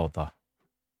 Don't bother.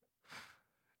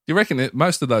 You reckon that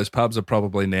most of those pubs are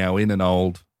probably now in an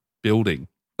old building?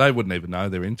 They wouldn't even know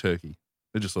they're in Turkey.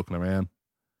 They're just looking around.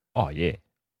 Oh, yeah.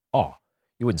 Oh,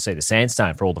 you wouldn't see the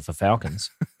sandstone for all the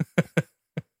Falcons.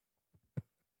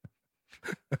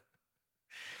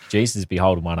 Jesus be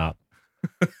holding one up.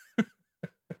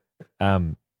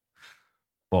 Well,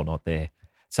 not there.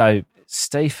 So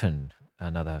Stephen,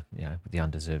 another, with the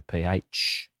undeserved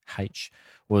PH,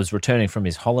 was returning from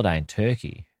his holiday in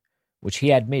Turkey, which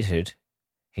he admitted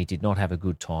he did not have a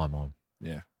good time on.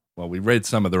 Yeah. Well, we read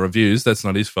some of the reviews. That's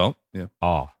not his fault. Yeah.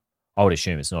 Oh, I would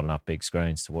assume it's not enough big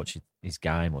screens to watch his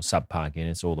game, or subpar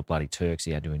Guinness, all the bloody Turks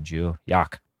he had to endure.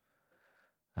 Yuck.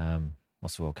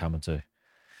 What's the world coming to?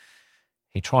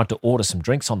 He tried to order some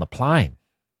drinks on the plane,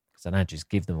 because they don't just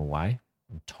give them away.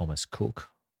 And Thomas Cook,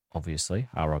 obviously,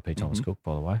 R.I.P. Thomas Cook,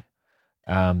 by the way.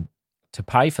 To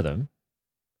pay for them,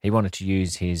 he wanted to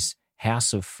use his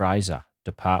House of Fraser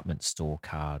department store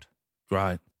card.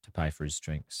 Great. To pay for his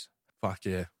drinks. Fuck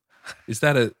yeah. Is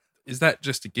that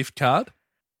just a gift card?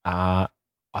 I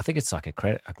think it's like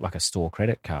a store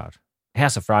credit card.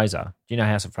 House of Fraser. Do you know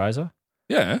House of Fraser?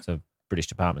 Yeah. It's a British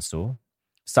department store.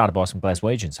 Started by some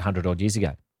Glaswegians 100 odd years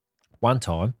ago. One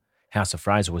time, House of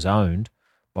Fraser was owned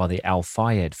by the Al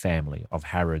Fayed family of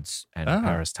Harrods and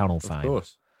Paris Tunnel fame. Of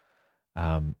course.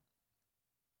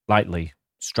 Lately,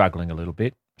 struggling a little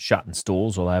bit, shutting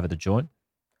stores all over the joint.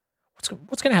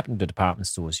 What's going to happen to department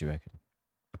stores, you reckon?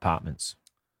 Apartments.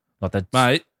 Like that,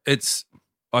 mate,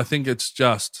 I think it's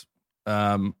just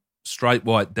straight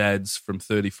white dads from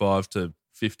 35 to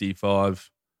 55,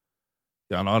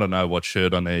 And I don't know what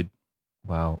shirt I need.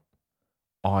 Well,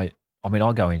 I mean,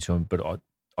 I go into them, but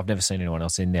I've never seen anyone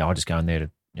else in there. I just go in there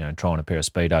to, try on a pair of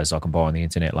Speedos I can buy on the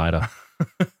internet later.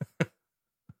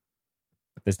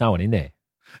 There's no one in there,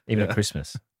 even at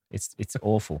Christmas. It's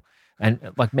awful.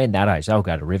 And like men that age, they'll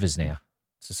go to Rivers now.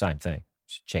 It's the same thing.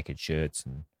 Just checkered shirts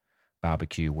and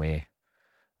barbecue wear.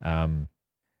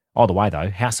 Either way, though,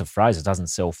 House of Fraser doesn't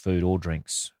sell food or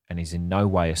drinks and is in no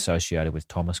way associated with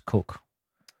Thomas Cook.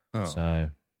 Oh. So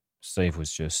Steve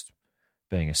was just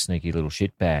being a sneaky little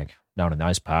shitbag, known in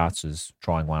those parts as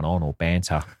trying one on or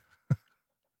banter.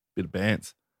 Bit of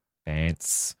bants.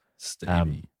 Bants.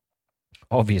 Stevie.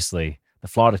 Obviously, the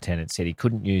flight attendant said he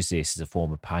couldn't use this as a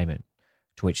form of payment,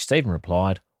 to which Stephen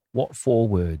replied, "What 4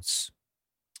 words?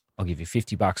 I'll give you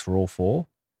 $50 for all 4,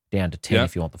 down to 10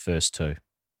 if you want the first 2.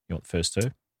 You want the first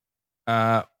 2?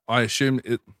 I assume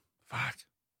it. Fuck.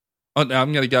 Oh, no,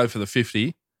 I'm going to go for the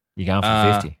 50. You're going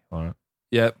for 50. All right.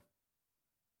 Yep.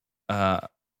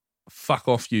 Fuck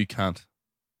off, you cunt.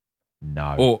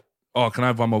 No. Or, can I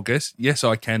have one more guess? Yes,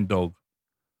 I can, dog.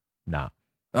 No.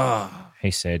 Oh.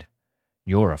 He said,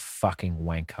 "You're a fucking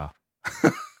wanker."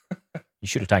 You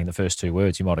should have taken the first 2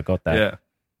 words. You might have got that.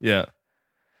 Yeah.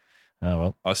 Oh,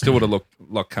 well. I still would have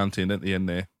locked cunt in at the end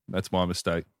there. That's my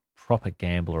mistake. Proper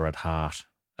gambler at heart.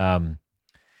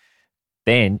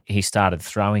 Then he started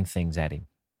throwing things at him.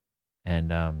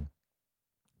 And a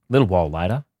little while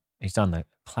later, he's done the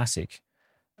classic,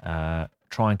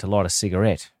 trying to light a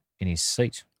cigarette in his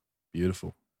seat.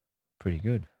 Beautiful. Pretty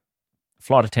good.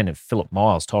 Flight attendant Philip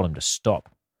Miles told him to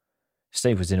stop.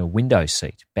 Steve was in a window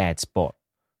seat. Bad spot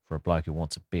for a bloke who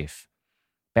wants a biff.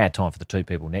 Bad time for the 2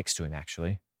 people next to him,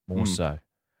 actually. More so.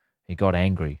 He got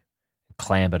angry,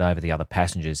 clambered over the other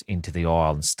passengers into the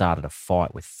aisle and started a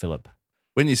fight with Philip.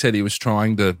 When you said he was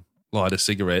trying to light a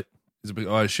cigarette,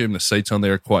 I assume the seats on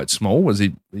there are quite small. Was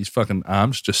his fucking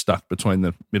arms just stuck between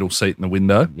the middle seat and the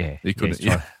window? Yeah. He couldn't.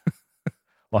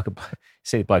 Like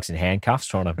see the blokes in handcuffs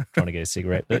trying to get a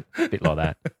cigarette, a bit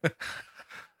like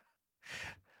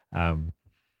that.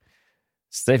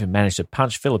 Stephen managed to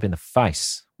punch Philip in the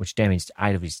face, which damaged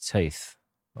 8 of his teeth.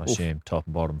 I assume top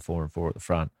and bottom, 4 and 4 at the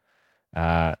front.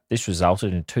 This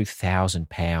resulted in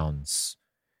 £2,000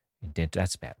 in dental.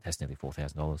 That's nearly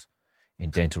 $4,000 in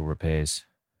dental repairs.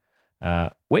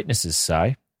 Witnesses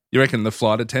say, you reckon the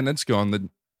flight attendants go on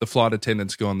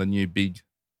the new big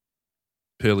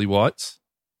pearly whites?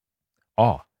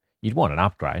 Oh, you'd want an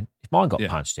upgrade. If mine got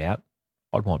punched out,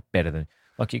 I'd want better than.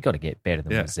 Like, you've got to get better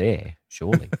than what's there,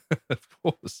 surely. Of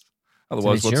course.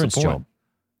 Otherwise, it's an what's the point? Job.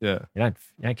 Yeah. You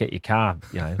don't get your car,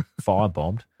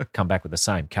 firebombed, come back with the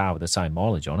same car with the same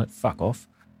mileage on it. Fuck off.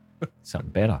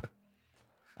 Something better.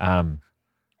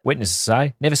 Witnesses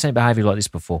say, never seen behaviour like this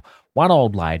before. One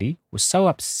old lady was so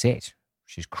upset,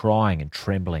 she's crying and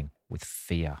trembling with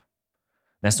fear.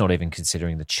 That's not even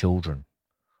considering the children,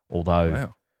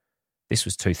 although this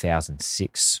was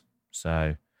 2006,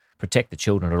 so protect the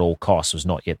children at all costs was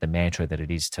not yet the mantra that it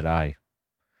is today.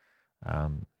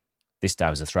 This day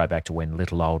was a throwback to when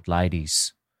little old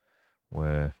ladies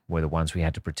were the ones we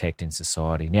had to protect in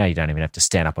society. Now you don't even have to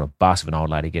stand up on a bus if an old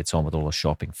lady gets on with all the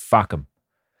shopping. Fuck them.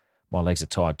 My legs are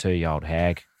tied too, you old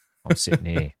hag. I'm sitting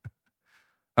here.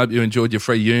 Hope you enjoyed your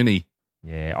free uni.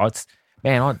 Yeah,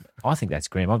 I think that's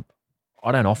grim.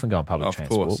 I don't often go on public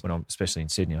transport, when I'm especially in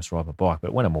Sydney. I just ride my bike,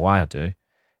 but when I'm away, I do.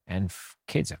 And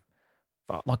kids are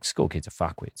like school kids are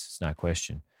fuckwits. It's no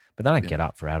question, but they don't get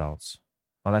up for adults.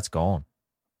 Oh, that's gone.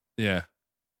 Yeah,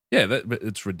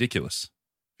 it's ridiculous.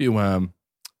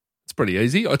 It's pretty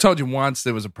easy. I told you once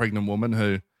there was a pregnant woman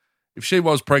who, if she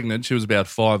was pregnant, she was about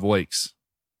 5 weeks.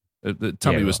 The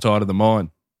tummy was tighter than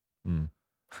mine.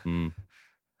 I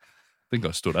think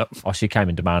I stood up. Oh, she came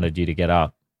and demanded you to get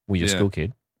up. Were you a school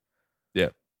kid? Yeah.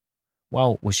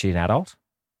 Well, was she an adult?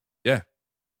 Yeah.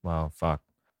 Well, fuck.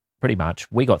 Pretty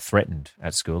much. We got threatened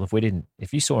at school.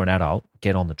 If you saw an adult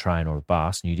get on the train or the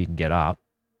bus and you didn't get up,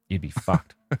 you'd be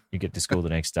fucked. You get to school the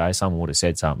next day, someone would have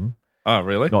said something. Oh,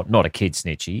 really? Not a kid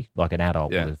snitchy, like an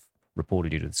adult would have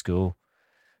reported you to the school.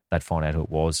 They'd find out who it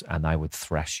was and they would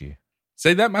thrash you.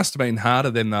 See, that must have been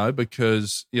harder then, though,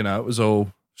 because, it was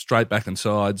all straight back and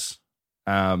sides,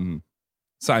 same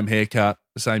haircut,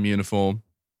 the same uniform.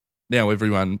 Now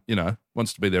everyone,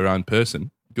 wants to be their own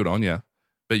person. Good on you.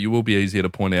 But you will be easier to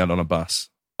point out on a bus.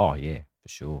 Oh, yeah, for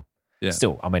sure. Yeah.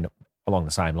 Still, I mean, along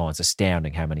the same lines,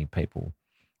 astounding how many people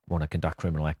want to conduct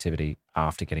criminal activity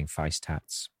after getting face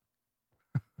tats.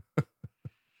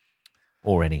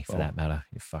 Or any, for that matter.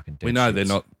 You fucking We know they're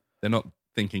not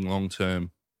thinking long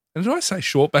term. And did I say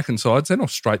short back and sides? They're not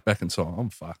straight back and sides. I'm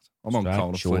fucked. I'm on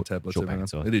cold and flu tablets. Short back and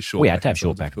sides. It is short. We had to have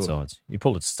short back and sides. You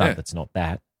pull a stunt that's not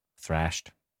that.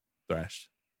 Thrashed.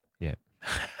 Yeah.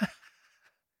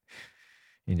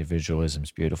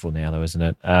 Individualism's beautiful now, though, isn't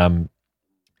it?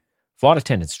 Flight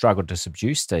attendants struggled to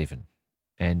subdue Stephen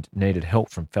and needed help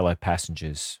from fellow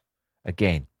passengers.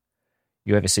 Again,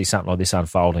 you ever see something like this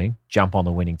unfolding, jump on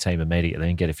the winning team immediately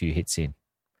and get a few hits in.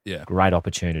 Yeah. Great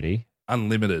opportunity.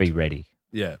 Unlimited. Be ready.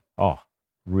 Yeah. Oh,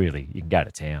 really? You can go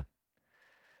to town.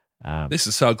 This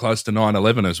is so close to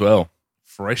 9/11 as well.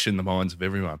 Fresh in the minds of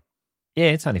everyone. Yeah,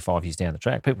 it's only 5 years down the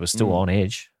track. People are still on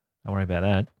edge. Don't worry about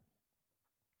that.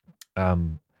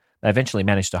 They eventually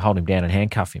managed to hold him down and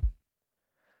handcuff him.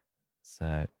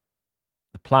 So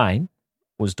the plane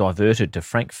was diverted to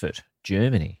Frankfurt,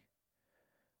 Germany,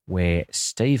 where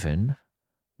Stephen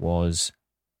was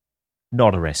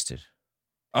not arrested.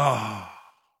 Oh.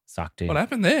 Sucked in. What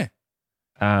happened there?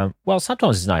 Well,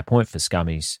 sometimes there's no point for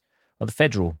scummies. Well, the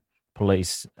federal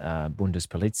police,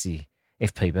 Bundespolizei,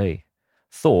 FPB,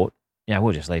 thought,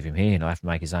 we'll just leave him here and he'll have to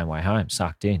make his own way home.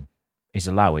 Sucked in. He's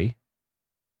a lowie.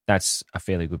 That's a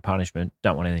fairly good punishment.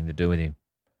 Don't want anything to do with him.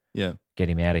 Yeah. Get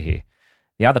him out of here.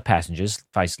 The other passengers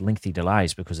faced lengthy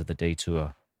delays because of the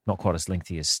detour. Not quite as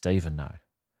lengthy as Stephen, though. I'll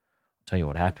tell you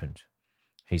what happened.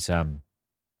 He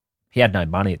had no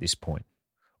money at this point.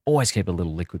 Always keep a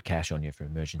little liquid cash on you for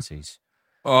emergencies.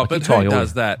 Oh, but who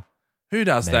does that? Who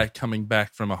does that coming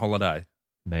back from a holiday?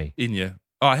 Me. In you.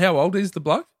 Oh, how old is the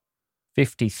bloke?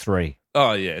 53.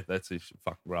 Oh, yeah, that's a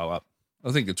fucking roll up.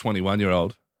 I think a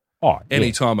 21-year-old. Oh,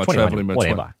 Anytime I travel in my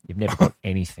whatever. You've never got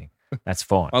anything. That's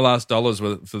fine. My last dollars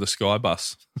were for the Sky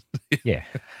Bus. Yeah.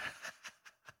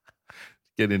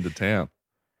 Get into town.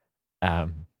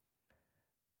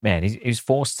 Man, he was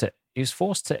forced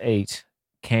to eat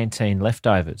canteen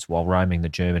leftovers while roaming the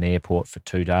German airport for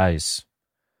 2 days.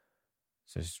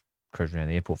 So he's cruising around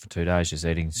the airport for 2 days, just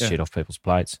eating shit off people's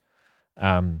plates.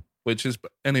 Which is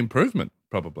an improvement,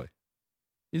 probably.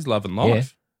 He's loving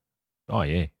life. Yeah. Oh,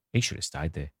 yeah. He should have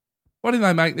stayed there. Why didn't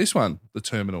they make this one, The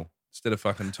Terminal, instead of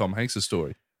fucking Tom Hanks'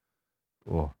 story?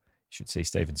 Oh, you should see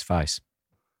Stephen's face.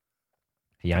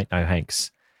 He ain't no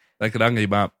Hanks. They could hung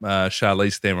him up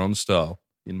Charlize Theron style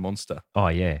in Monster. Oh,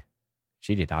 yeah.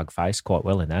 She did hug face quite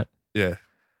well in that. Yeah.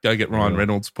 Go get Ryan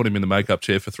Reynolds, put him in the makeup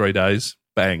chair for 3 days.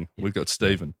 Bang. Yeah. We've got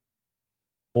Stephen.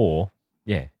 Or,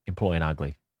 employ an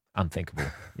ugly. Unthinkable.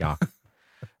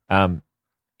 Yuck.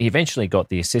 He eventually got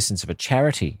the assistance of a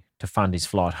charity to fund his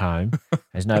flight home,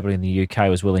 as nobody in the UK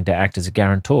was willing to act as a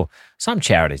guarantor. Some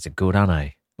charities are good, aren't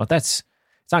they? It's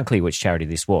unclear which charity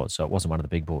this was, so it wasn't one of the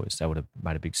big boys. They would have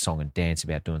made a big song and dance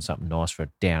about doing something nice for a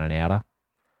down and outer.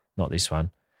 Not this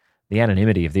one. The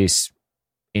anonymity of this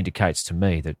indicates to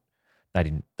me that they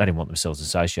didn't want themselves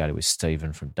associated with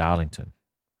Stephen from Darlington.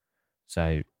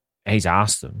 So he's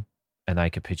asked them, and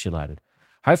they capitulated.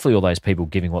 Hopefully all those people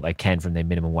giving what they can from their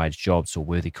minimum wage jobs to a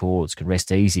worthy cause can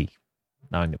rest easy,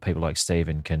 knowing that people like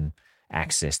Stephen can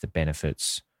access the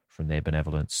benefits from their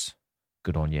benevolence.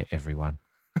 Good on you, everyone.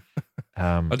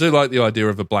 I do like the idea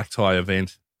of a black tie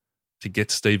event to get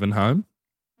Stephen home.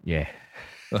 Yeah.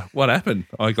 What happened?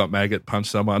 I got maggot,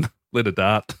 punched someone, lit a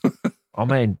dart. I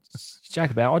mean,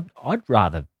 joke about it. I'd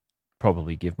rather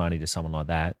probably give money to someone like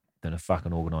that than a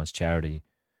fucking organised charity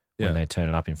when they're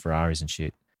turning up in Ferraris and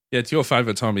shit. Yeah, it's your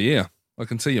favourite time of year. I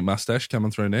can see your mustache coming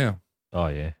through now. Oh,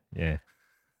 yeah.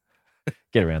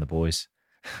 Get around the boys.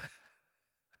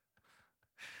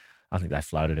 I think they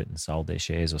floated it and sold their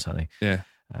shares or something. Yeah.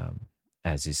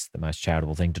 As is the most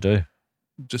charitable thing to do.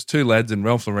 Just two lads in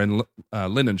Ralph Lauren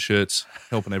linen shirts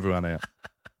helping everyone out.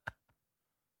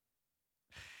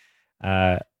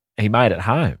 He made it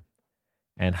home,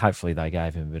 and hopefully they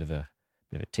gave him a bit of a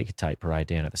ticker tape parade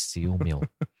down at the steel mill.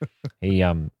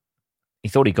 He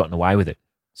thought he'd gotten away with it,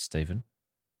 Stephen,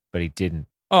 but he didn't.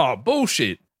 Oh,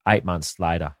 bullshit. 8 months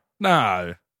later.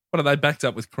 No. What, are they backed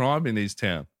up with crime in his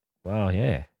town? Well,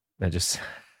 yeah. They're just...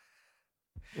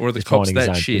 Or are the cops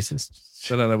that shit? Business.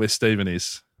 I don't know where Stephen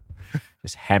is.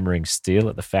 Just hammering steel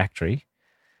at the factory.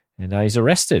 And he's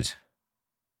arrested.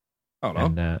 Oh, no.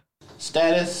 And,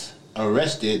 status,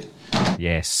 arrested.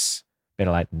 Yes. Better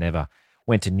late than never.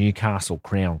 Went to Newcastle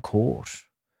Crown Court,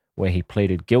 where he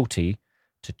pleaded guilty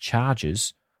to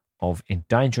charges of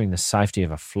endangering the safety of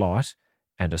a flight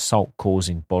and assault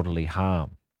causing bodily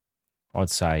harm.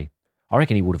 I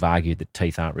reckon he would have argued that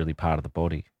teeth aren't really part of the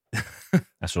body.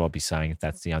 That's what I'd be saying if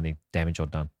that's the only damage I'd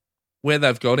done. Where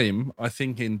they've got him, I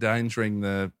think endangering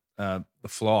the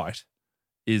flight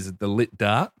is the lit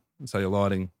dart. So you're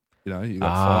lighting, you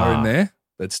got fire in there.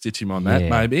 They'd stitch him on that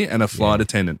maybe, and a flight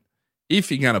attendant. If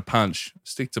you're going to punch,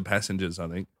 stick to passengers, I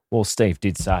think. Well, Steve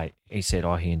did say, he said,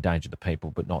 he endangered the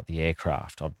people, but not the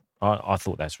aircraft. I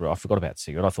thought that's right. I forgot about the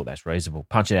cigarette. I thought that's reasonable.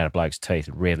 Punching out a bloke's teeth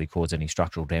rarely causes any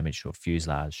structural damage to a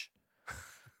fuselage.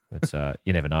 But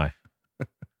you never know.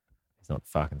 He's not the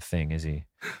fucking thing, is he?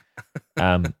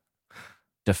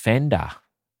 Defender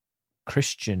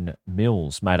Christian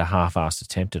Mills made a half-assed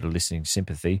attempt at eliciting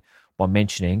sympathy by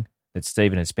mentioning that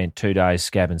Stephen had spent 2 days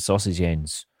scabbing sausage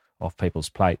ends off people's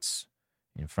plates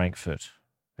in Frankfurt.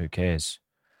 Who cares?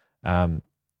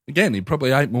 Again, he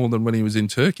probably ate more than when he was in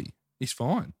Turkey. He's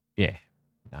fine. Yeah,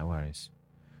 no worries.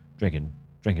 Drinking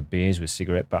beers with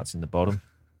cigarette butts in the bottom.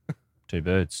 Two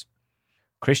birds.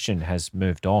 Christian has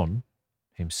moved on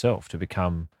himself to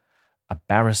become a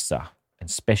barrister and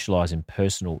specialise in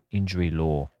personal injury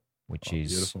law, which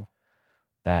is beautiful.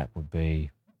 That would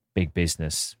be big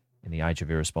business in the age of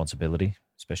irresponsibility,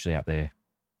 especially up there.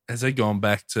 Has he gone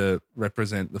back to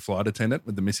represent the flight attendant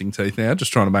with the missing teeth now?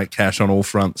 Just trying to make cash on all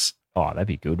fronts. Oh, that'd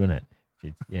be good, wouldn't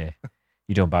it? Yeah.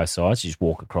 You do on both sides. You just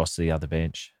walk across to the other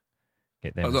bench.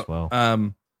 Get them as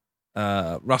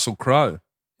well. Russell Crowe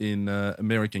in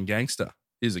American Gangster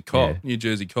is a cop, New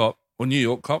Jersey cop, or New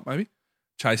York cop maybe,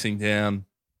 chasing down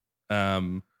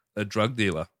a drug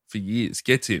dealer for years,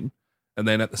 gets him, and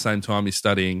then at the same time he's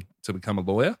studying to become a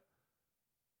lawyer.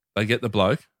 They get the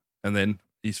bloke, and then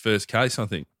his first case, I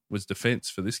think, was defense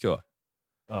for this guy.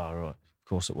 Oh, right. Of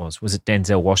course it was. Was it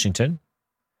Denzel Washington?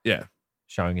 Yeah.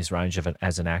 Showing his range of it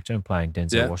as an actor and playing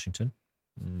Denzel Washington.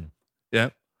 Yeah.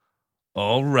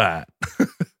 All right.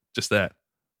 Just that.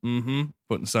 Putting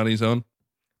sunnies on.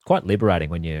 Quite liberating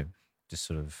when you just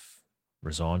sort of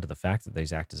resign to the fact that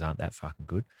these actors aren't that fucking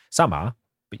good. Some are,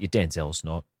 but your Denzel's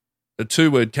not. A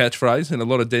 2-word catchphrase in a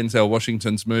lot of Denzel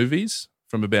Washington's movies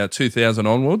from about 2000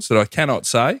 onwards that I cannot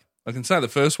say. I can say the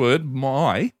first word,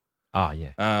 my. Oh,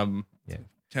 yeah.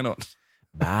 Cannot.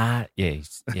 Nah,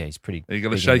 he's pretty. You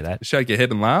got to shake your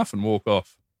head and laugh and walk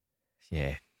off.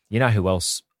 Yeah. You know who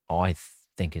else I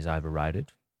think is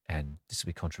overrated? And this will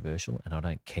be controversial, and I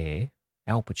don't care.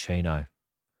 Al Pacino.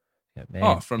 Yeah,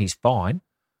 man, he's fine,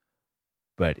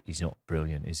 but he's not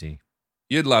brilliant, is he?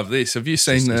 You'd love this. Have you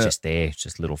seen He's just there,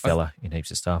 just a little fella in heaps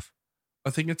of stuff. I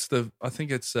think it's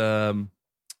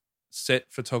set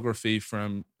photography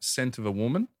from Scent of a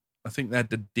Woman. I think they had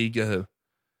to dig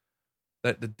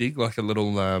like a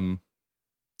little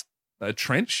a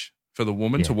trench for the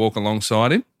woman to walk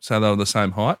alongside him, so they were the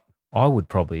same height. I would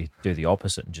probably do the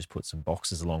opposite and just put some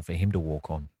boxes along for him to walk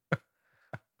on.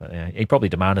 But he probably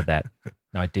demanded that.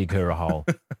 No, dig her a hole.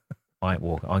 I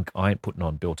ain't putting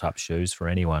on built-up shoes for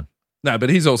anyone. No, but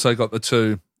he's also got the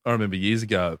two. I remember years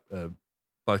ago,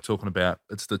 like talking about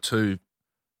it's the two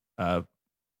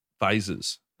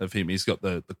phases of him. He's got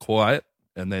the quiet,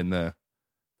 and then the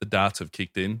darts have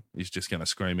kicked in. He's just going to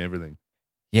scream everything.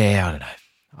 Yeah, I don't know.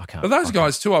 I can't. But those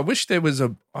guys too. I wish there was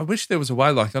a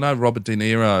way. Like I know Robert De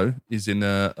Niro is in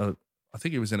I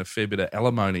think he was in a fair bit of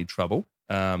alimony trouble.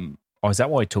 Is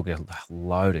that why he took a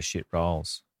load of shit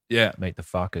roles? Yeah, Meet the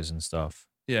Fuckers and stuff.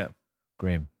 Yeah,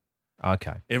 grim.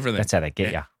 Okay, everything. That's how they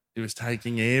get you. He was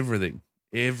taking everything,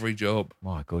 every job.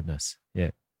 My goodness. Yeah.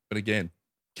 But again,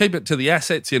 keep it to the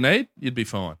assets you need. You'd be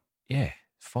fine. Yeah,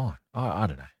 fine. I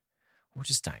don't know. I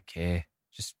just don't care.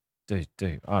 Just do.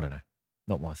 I don't know.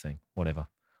 Not my thing. Whatever.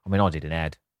 I mean, I did an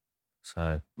ad,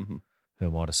 so who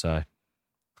am I to say?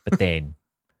 But then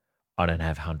I don't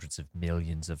have hundreds of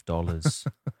millions of dollars.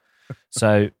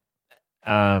 So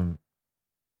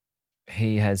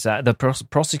he has the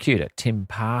prosecutor, Tim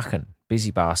Parkin,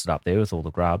 busy bastard up there with all the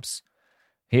grubs.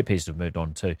 He appears to have moved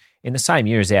on too. In the same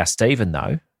year as our Stephen,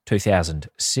 though,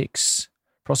 2006,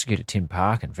 prosecutor Tim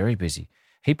Parkin, very busy.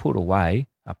 He put away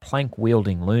a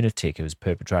plank-wielding lunatic who was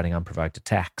perpetrating unprovoked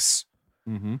attacks.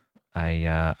 Mm-hmm.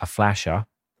 A flasher,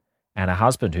 and a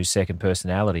husband whose second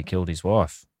personality killed his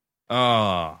wife.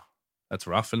 Oh, that's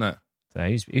rough, isn't it? So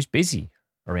he was busy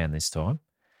around this time,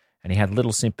 and he had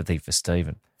little sympathy for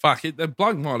Stephen. Fuck it, the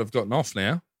bloke might have gotten off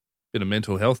now. Bit of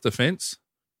mental health defence,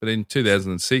 but in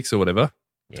 2006 or whatever,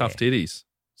 tough titties.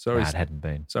 Sorry, it hadn't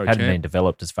been. Sorry, hadn't been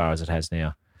developed as far as it has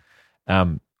now.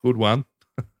 Good one.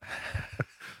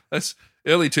 That's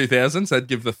early 2000s. They'd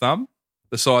give the thumb.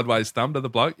 The sideways thumb to the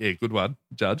bloke. Yeah, good one,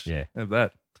 Judge. Yeah. Have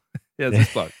that. Yeah,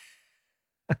 this bloke.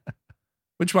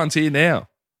 Which one's here now?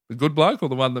 The good bloke or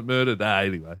the one that murdered?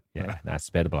 Anyway. Yeah, it's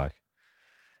the better bloke.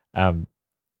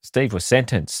 Steve was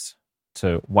sentenced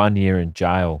to 1 year in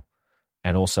jail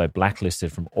and also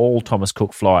blacklisted from all Thomas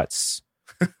Cook flights,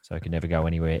 so he could never go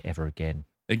anywhere ever again.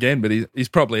 Again, but he's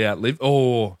probably outlived.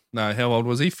 Oh, no, how old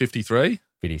was he? 53?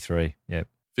 53, yep.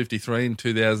 53 in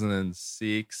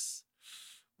 2006.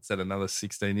 Is that another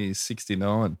 16 years?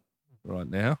 69 right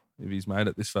now, if he's made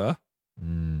it this far.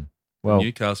 Well,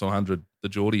 Newcastle 100, the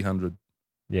Geordie 100.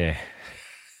 Yeah.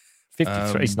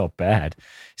 53 is not bad.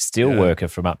 Steel worker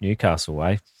from up Newcastle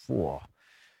way. Whoa,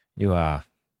 you're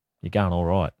going all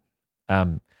right.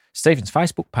 Stephen's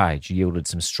Facebook page yielded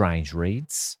some strange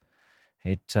reads.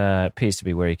 It appears to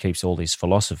be where he keeps all his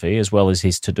philosophy as well as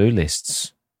his to-do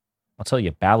lists. I'll tell you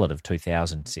a ballad of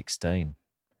 2016.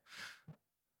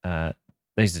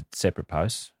 These are separate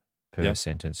posts per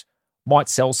sentence. Might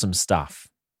sell some stuff.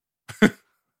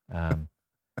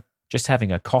 Just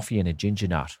having a coffee and a ginger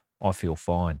nut. I feel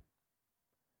fine.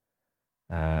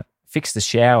 Fix the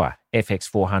shower,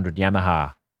 FX400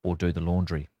 Yamaha, or do the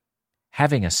laundry.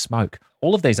 Having a smoke.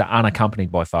 All of these are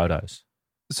unaccompanied by photos.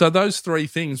 So those three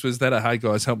things, was that a, hey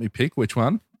guys, help me pick which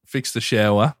one? Fix the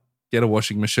shower, get a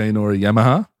washing machine or a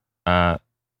Yamaha?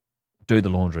 Do the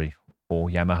laundry or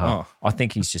Yamaha. Oh. I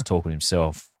think he's just talking to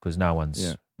himself because no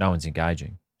one's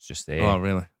engaging. It's just there. Oh,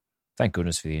 really? Thank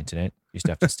goodness for the internet. Used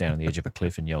to have to stand on the edge of a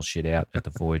cliff and yell shit out at the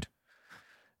void.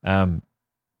 No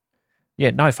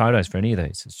photos for any of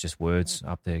these. It's just words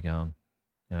up there going,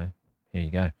 here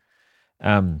you go.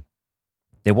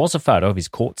 There was a photo of his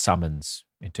court summons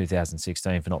in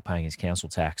 2016 for not paying his council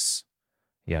tax.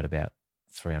 He owed about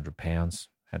 £300,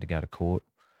 had to go to court.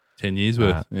 10 years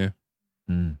worth, yeah.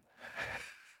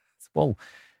 Well,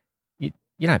 you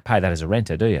don't pay that as a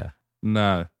renter, do you?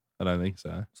 No, I don't think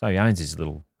so. So he owns his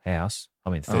little house.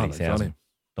 I mean,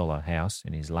 $30,000 house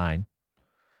in his lane.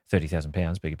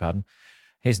 £30,000, beg your pardon.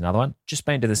 Here's another one. Just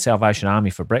been to the Salvation Army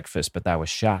for breakfast, but they were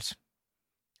shut.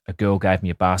 A girl gave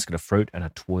me a basket of fruit and a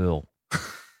twirl.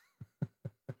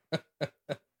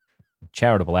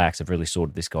 Charitable acts have really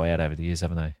sorted this guy out over the years,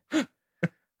 haven't they?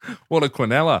 What a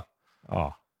quinella.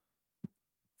 Oh,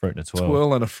 fruit and a twirl.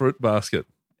 Twirl and a fruit basket.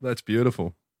 That's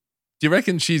beautiful. Do you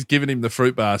reckon she's given him the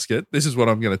fruit basket? This is what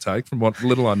I'm going to take from what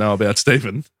little I know about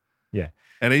Stephen. Yeah.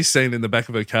 And he's seen in the back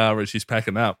of her car as she's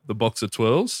packing up the box of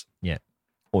twirls. Yeah.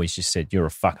 Or he's just said, you're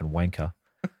a fucking wanker.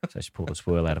 So she pulled a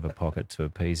twirl out of her pocket to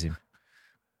appease him.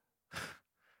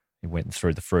 He went and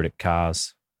threw the fruit at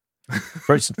cars.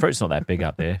 Fruit's not that big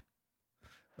up there.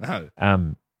 No.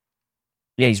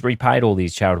 He's repaid all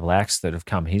these charitable acts that have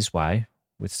come his way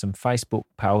with some Facebook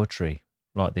poetry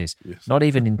like this. Yes. Not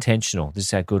even intentional. This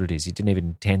is how good it is. He didn't even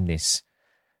intend this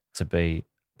to be.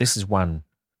 I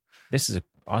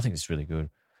think it's really good.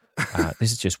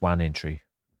 This is just one entry.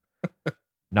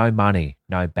 No money,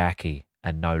 no baccy,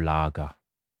 and no lager.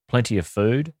 Plenty of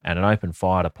food and an open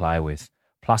fire to play with,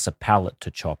 plus a pallet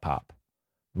to chop up.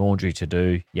 Laundry to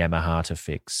do, Yamaha to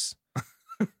fix.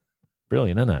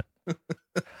 Brilliant, isn't it?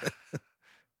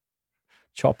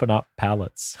 Chopping up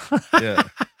pallets. Yeah.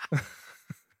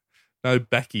 No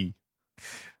backy.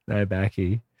 No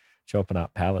backy. Chopping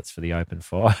up pallets for the open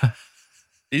fire.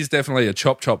 He's definitely a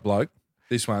chop bloke.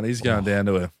 This one, he's going down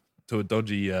to a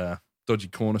dodgy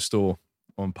corner store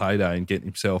on payday and getting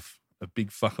himself a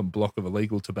big fucking block of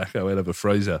illegal tobacco out of a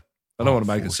freezer. I don't want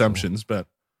to make assumptions, but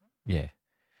yeah,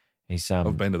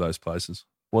 I've been to those places.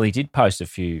 Well, he did post a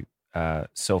few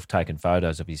self-taken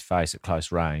photos of his face at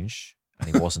close range,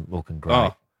 and he wasn't looking great.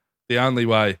 Oh, the only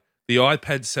way, the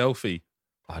iPad selfie.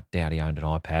 I doubt he owned an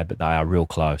iPad, but they are real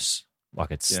close.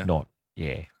 Like it's not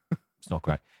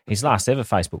great. His last ever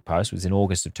Facebook post was in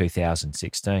August of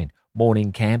 2016.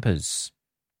 Morning campers.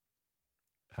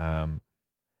 And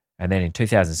then in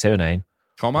 2017,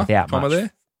 comma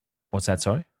there? What's that,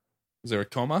 sorry? Is there a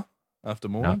comma after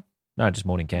morning? No, just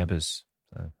morning campers.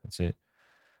 So that's it.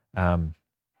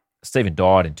 Stephen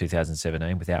died in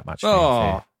 2017 without much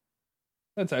fanfare.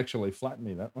 That's actually flattened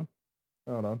me, that one.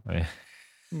 Hold on. Oh,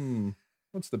 yeah.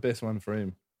 What's the best one for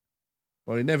him?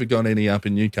 Well, he never got any up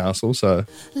in Newcastle, so.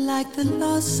 Like the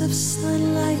loss of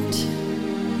sunlight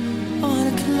on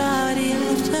a cloudy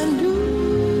afternoon.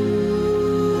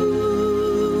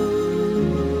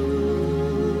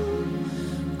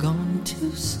 Gone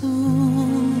too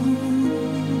soon.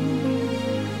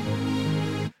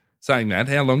 Saying that,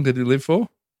 how long did he live for?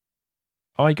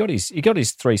 Oh, he got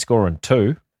his 3 score and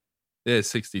 2. Yeah,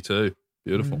 62.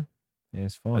 Beautiful. Yeah,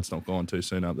 it's fine. It's not gone too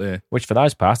soon up there. Which for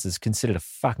those parts is considered a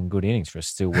fucking good innings for a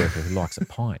steel worker who likes a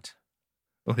pint.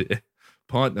 Oh, yeah.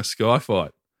 Pint and a sky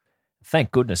fight.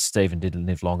 Thank goodness Stephen didn't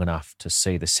live long enough to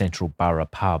see the Central Borough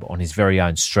pub on his very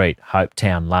own street,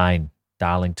 Hopetown Lane,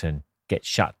 Darlington, get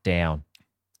shut down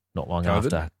not long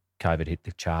after COVID hit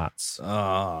the charts.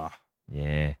 Ah.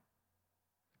 Yeah.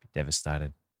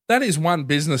 Devastated. That is one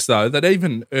business, though, that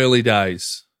even early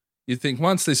days, you'd think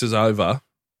once this is over,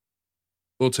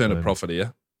 we'll turn a profit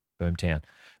here. Boomtown.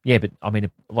 Yeah, but I mean,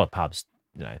 a lot of pubs,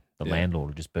 the landlord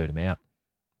will just boot them out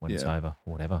when it's over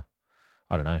or whatever.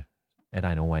 I don't know. It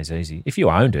ain't always easy. If you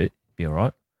owned it, it'd be all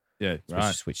right. Yeah,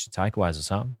 right. Switch to takeaways or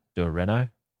something. Do a reno,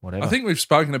 whatever. I think we've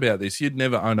spoken about this. You'd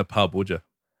never own a pub, would you?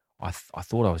 I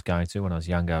thought I was going to when I was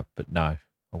younger, but no,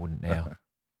 I wouldn't now.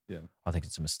 Yeah. I think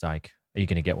it's a mistake. Are you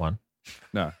going to get one?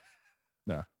 No.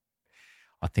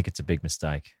 I think it's a big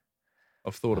mistake.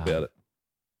 I've thought about it.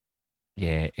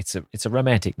 Yeah, it's a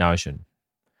romantic notion.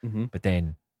 Mm-hmm. But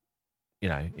then,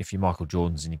 if your Michael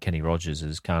Jordans and your Kenny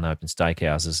Rogerses can't open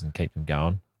steakhouses and keep them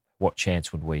going, what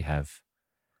chance would we have?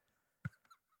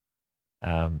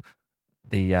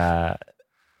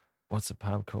 What's the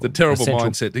pub called? The terrible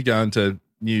mindset to go into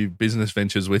new business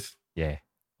ventures with. Yeah,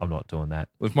 I'm not doing that.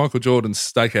 If Michael Jordan's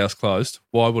steakhouse closed,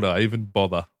 why would I even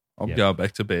bother? I'm going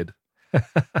back to bed.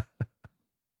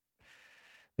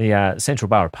 The Central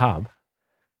Borough pub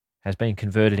has been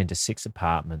converted into 6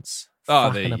 apartments.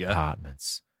 Oh, there you go.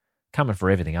 Apartments. Coming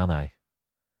for everything, aren't they?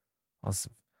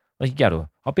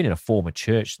 I've been in a former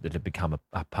church that had become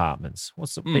apartments.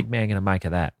 What's the big man going to make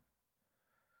of that?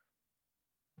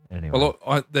 Anyway. Well,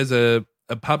 look, there's a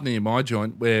pub near my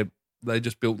joint where they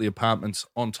just built the apartments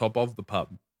on top of the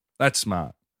pub. That's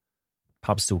smart.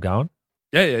 Pub's still going?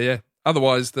 Yeah.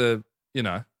 Otherwise, the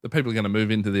people are going to move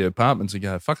into the apartments and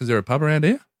go, fuck, is there a pub around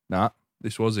here? Nah,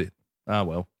 this was it. Ah,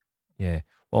 well. Yeah.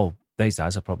 Well, these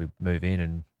days I'll probably move in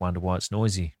and wonder why it's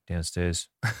noisy downstairs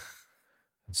and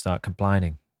start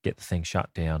complaining. Get the thing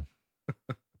shut down.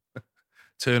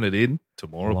 Turn it in to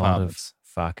more apartments.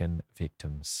 Fucking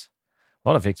victims. A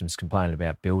lot of victims complaining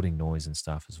about building noise and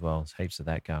stuff as well. There's heaps of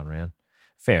that going around.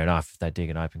 Fair enough if they dig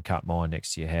an open cut mine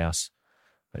next to your house.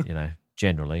 But,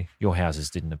 generally, your houses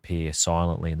didn't appear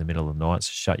silently in the middle of the night,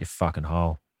 so shut your fucking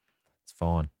hole. It's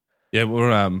fine. Yeah,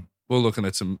 we're looking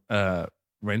at some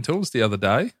rentals the other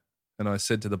day, and I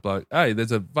said to the bloke, hey,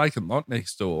 there's a vacant lot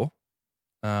next door.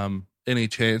 Any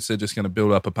chance they're just going to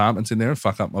build up apartments in there and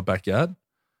fuck up my backyard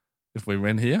if we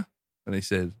rent here? And he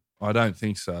said, I don't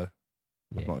think so.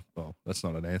 Yeah. I'm like, well, that's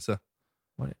not an answer.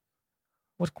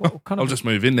 What kind I'll of... just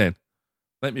move in then.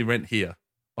 Let me rent here.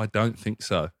 I don't think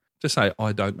so. Just say,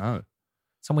 I don't know.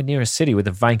 Somewhere near a city with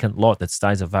a vacant lot that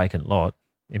stays a vacant lot.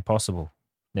 Impossible.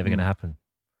 Never going to happen.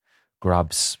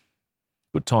 Grubs.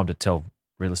 Good time to tell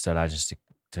real estate agents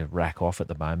to rack off at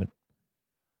the moment.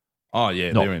 Oh,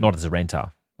 yeah. Not as a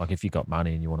renter. Like if you've got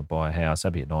money and you want to buy a house,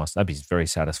 that'd be very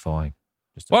satisfying.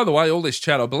 By the way, all this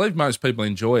chat, I believe most people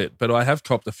enjoy it, but I have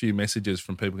copped a few messages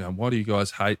from people going, why do you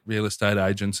guys hate real estate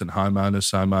agents and homeowners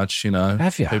so much?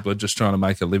 Have you? People are just trying to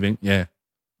make a living. Yeah.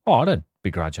 Oh, I don't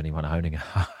begrudge anyone owning a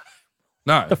home.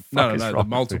 No. The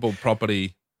multiple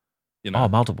property, Oh,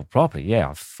 multiple property. Yeah.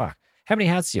 Oh, fuck. How many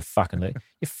houses you fucking live?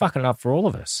 You're fucking it up for all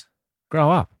of us.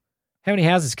 Grow up. How many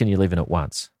houses can you live in at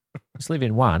once? Just live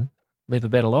in one. Live a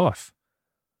better life.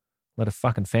 Let a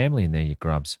fucking family in there, you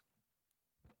grubs.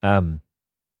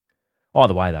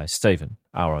 Either way, though, Stephen,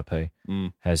 RIP,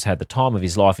 has had the time of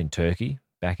his life in Turkey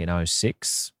back in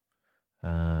 2006.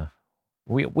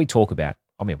 We talk about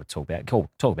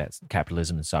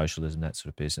capitalism and socialism, that sort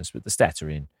of business, but the stats are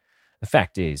in. The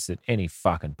fact is that any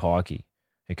fucking pikey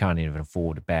who can't even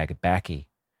afford a bag of baccy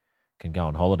can go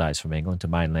on holidays from England to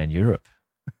mainland Europe.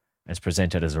 It's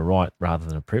presented as a right rather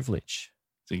than a privilege.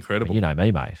 It's incredible. But you know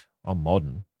me, mate. I'm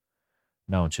modern.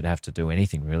 No one should have to do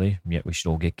anything, really, and yet we should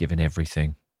all get given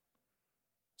everything.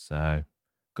 So,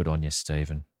 good on you,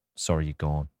 Stephen. Sorry you're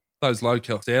gone. Those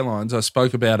low-cost airlines, I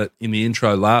spoke about it in the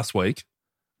intro last week.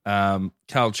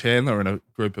 Carl Chandler and a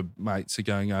group of mates are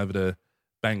going over to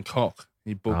Bangkok.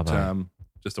 He booked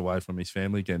just away from his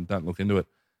family again. Don't look into it.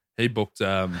 He booked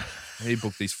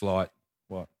his flight,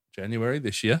 January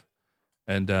this year,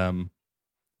 and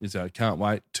he's can't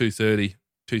wait. 2:30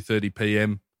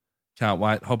 p.m. Can't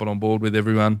wait. Hopping on board with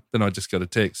everyone. Then I just got a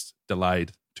text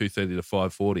delayed 2:30 to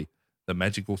 5:40. The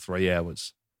magical 3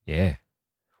 hours. Yeah.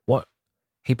 What?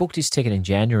 He booked his ticket in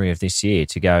January of this year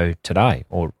to go today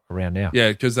or around now. Yeah,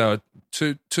 because they were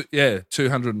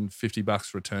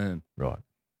 $250 return. Right.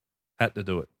 Had to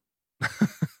do it.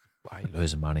 Wow, you're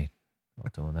losing money.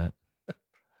 Not doing that.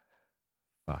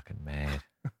 Fucking mad.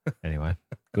 Anyway,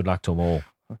 good luck to them all.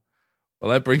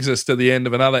 Well, that brings us to the end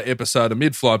of another episode of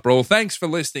Mid-Flight Brawl. Thanks for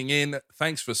listening in.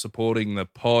 Thanks for supporting the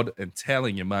pod and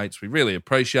telling your mates. We really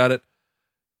appreciate it.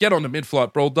 Get on to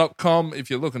midflightbrawl.com if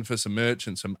you're looking for some merch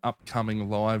and some upcoming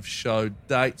live show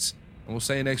dates. And we'll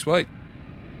see you next week.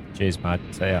 Cheers, mate.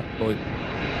 See ya. Bye.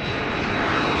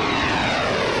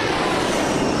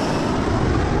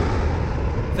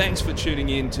 Thanks for tuning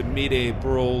in to Mid-Air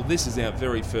Brawl. This is our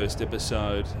very first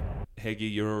episode.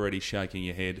 Heggy, you're already shaking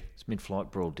your head. It's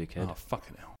Mid-Flight Brawl, dickhead. Oh,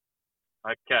 fucking hell.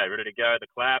 Okay, ready to go. The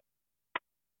clap.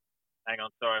 Hang on,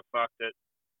 sorry, I fucked it.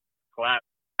 Clap.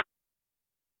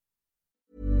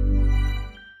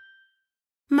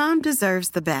 Mom deserves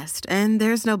the best, and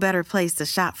there's no better place to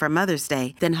shop for Mother's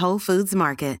Day than Whole Foods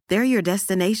Market. They're your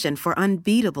destination for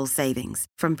unbeatable savings,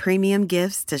 from premium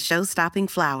gifts to show-stopping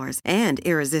flowers and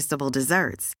irresistible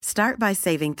desserts. Start by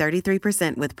saving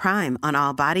 33% with Prime on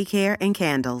all body care and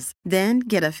candles. Then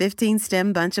get a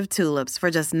 15-stem bunch of tulips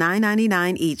for just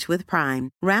 $9.99 each with Prime.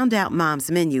 Round out Mom's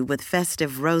menu with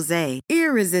festive rosé,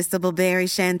 irresistible berry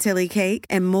chantilly cake,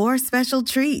 and more special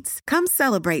treats. Come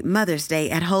celebrate Mother's Day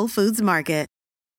at Whole Foods Market.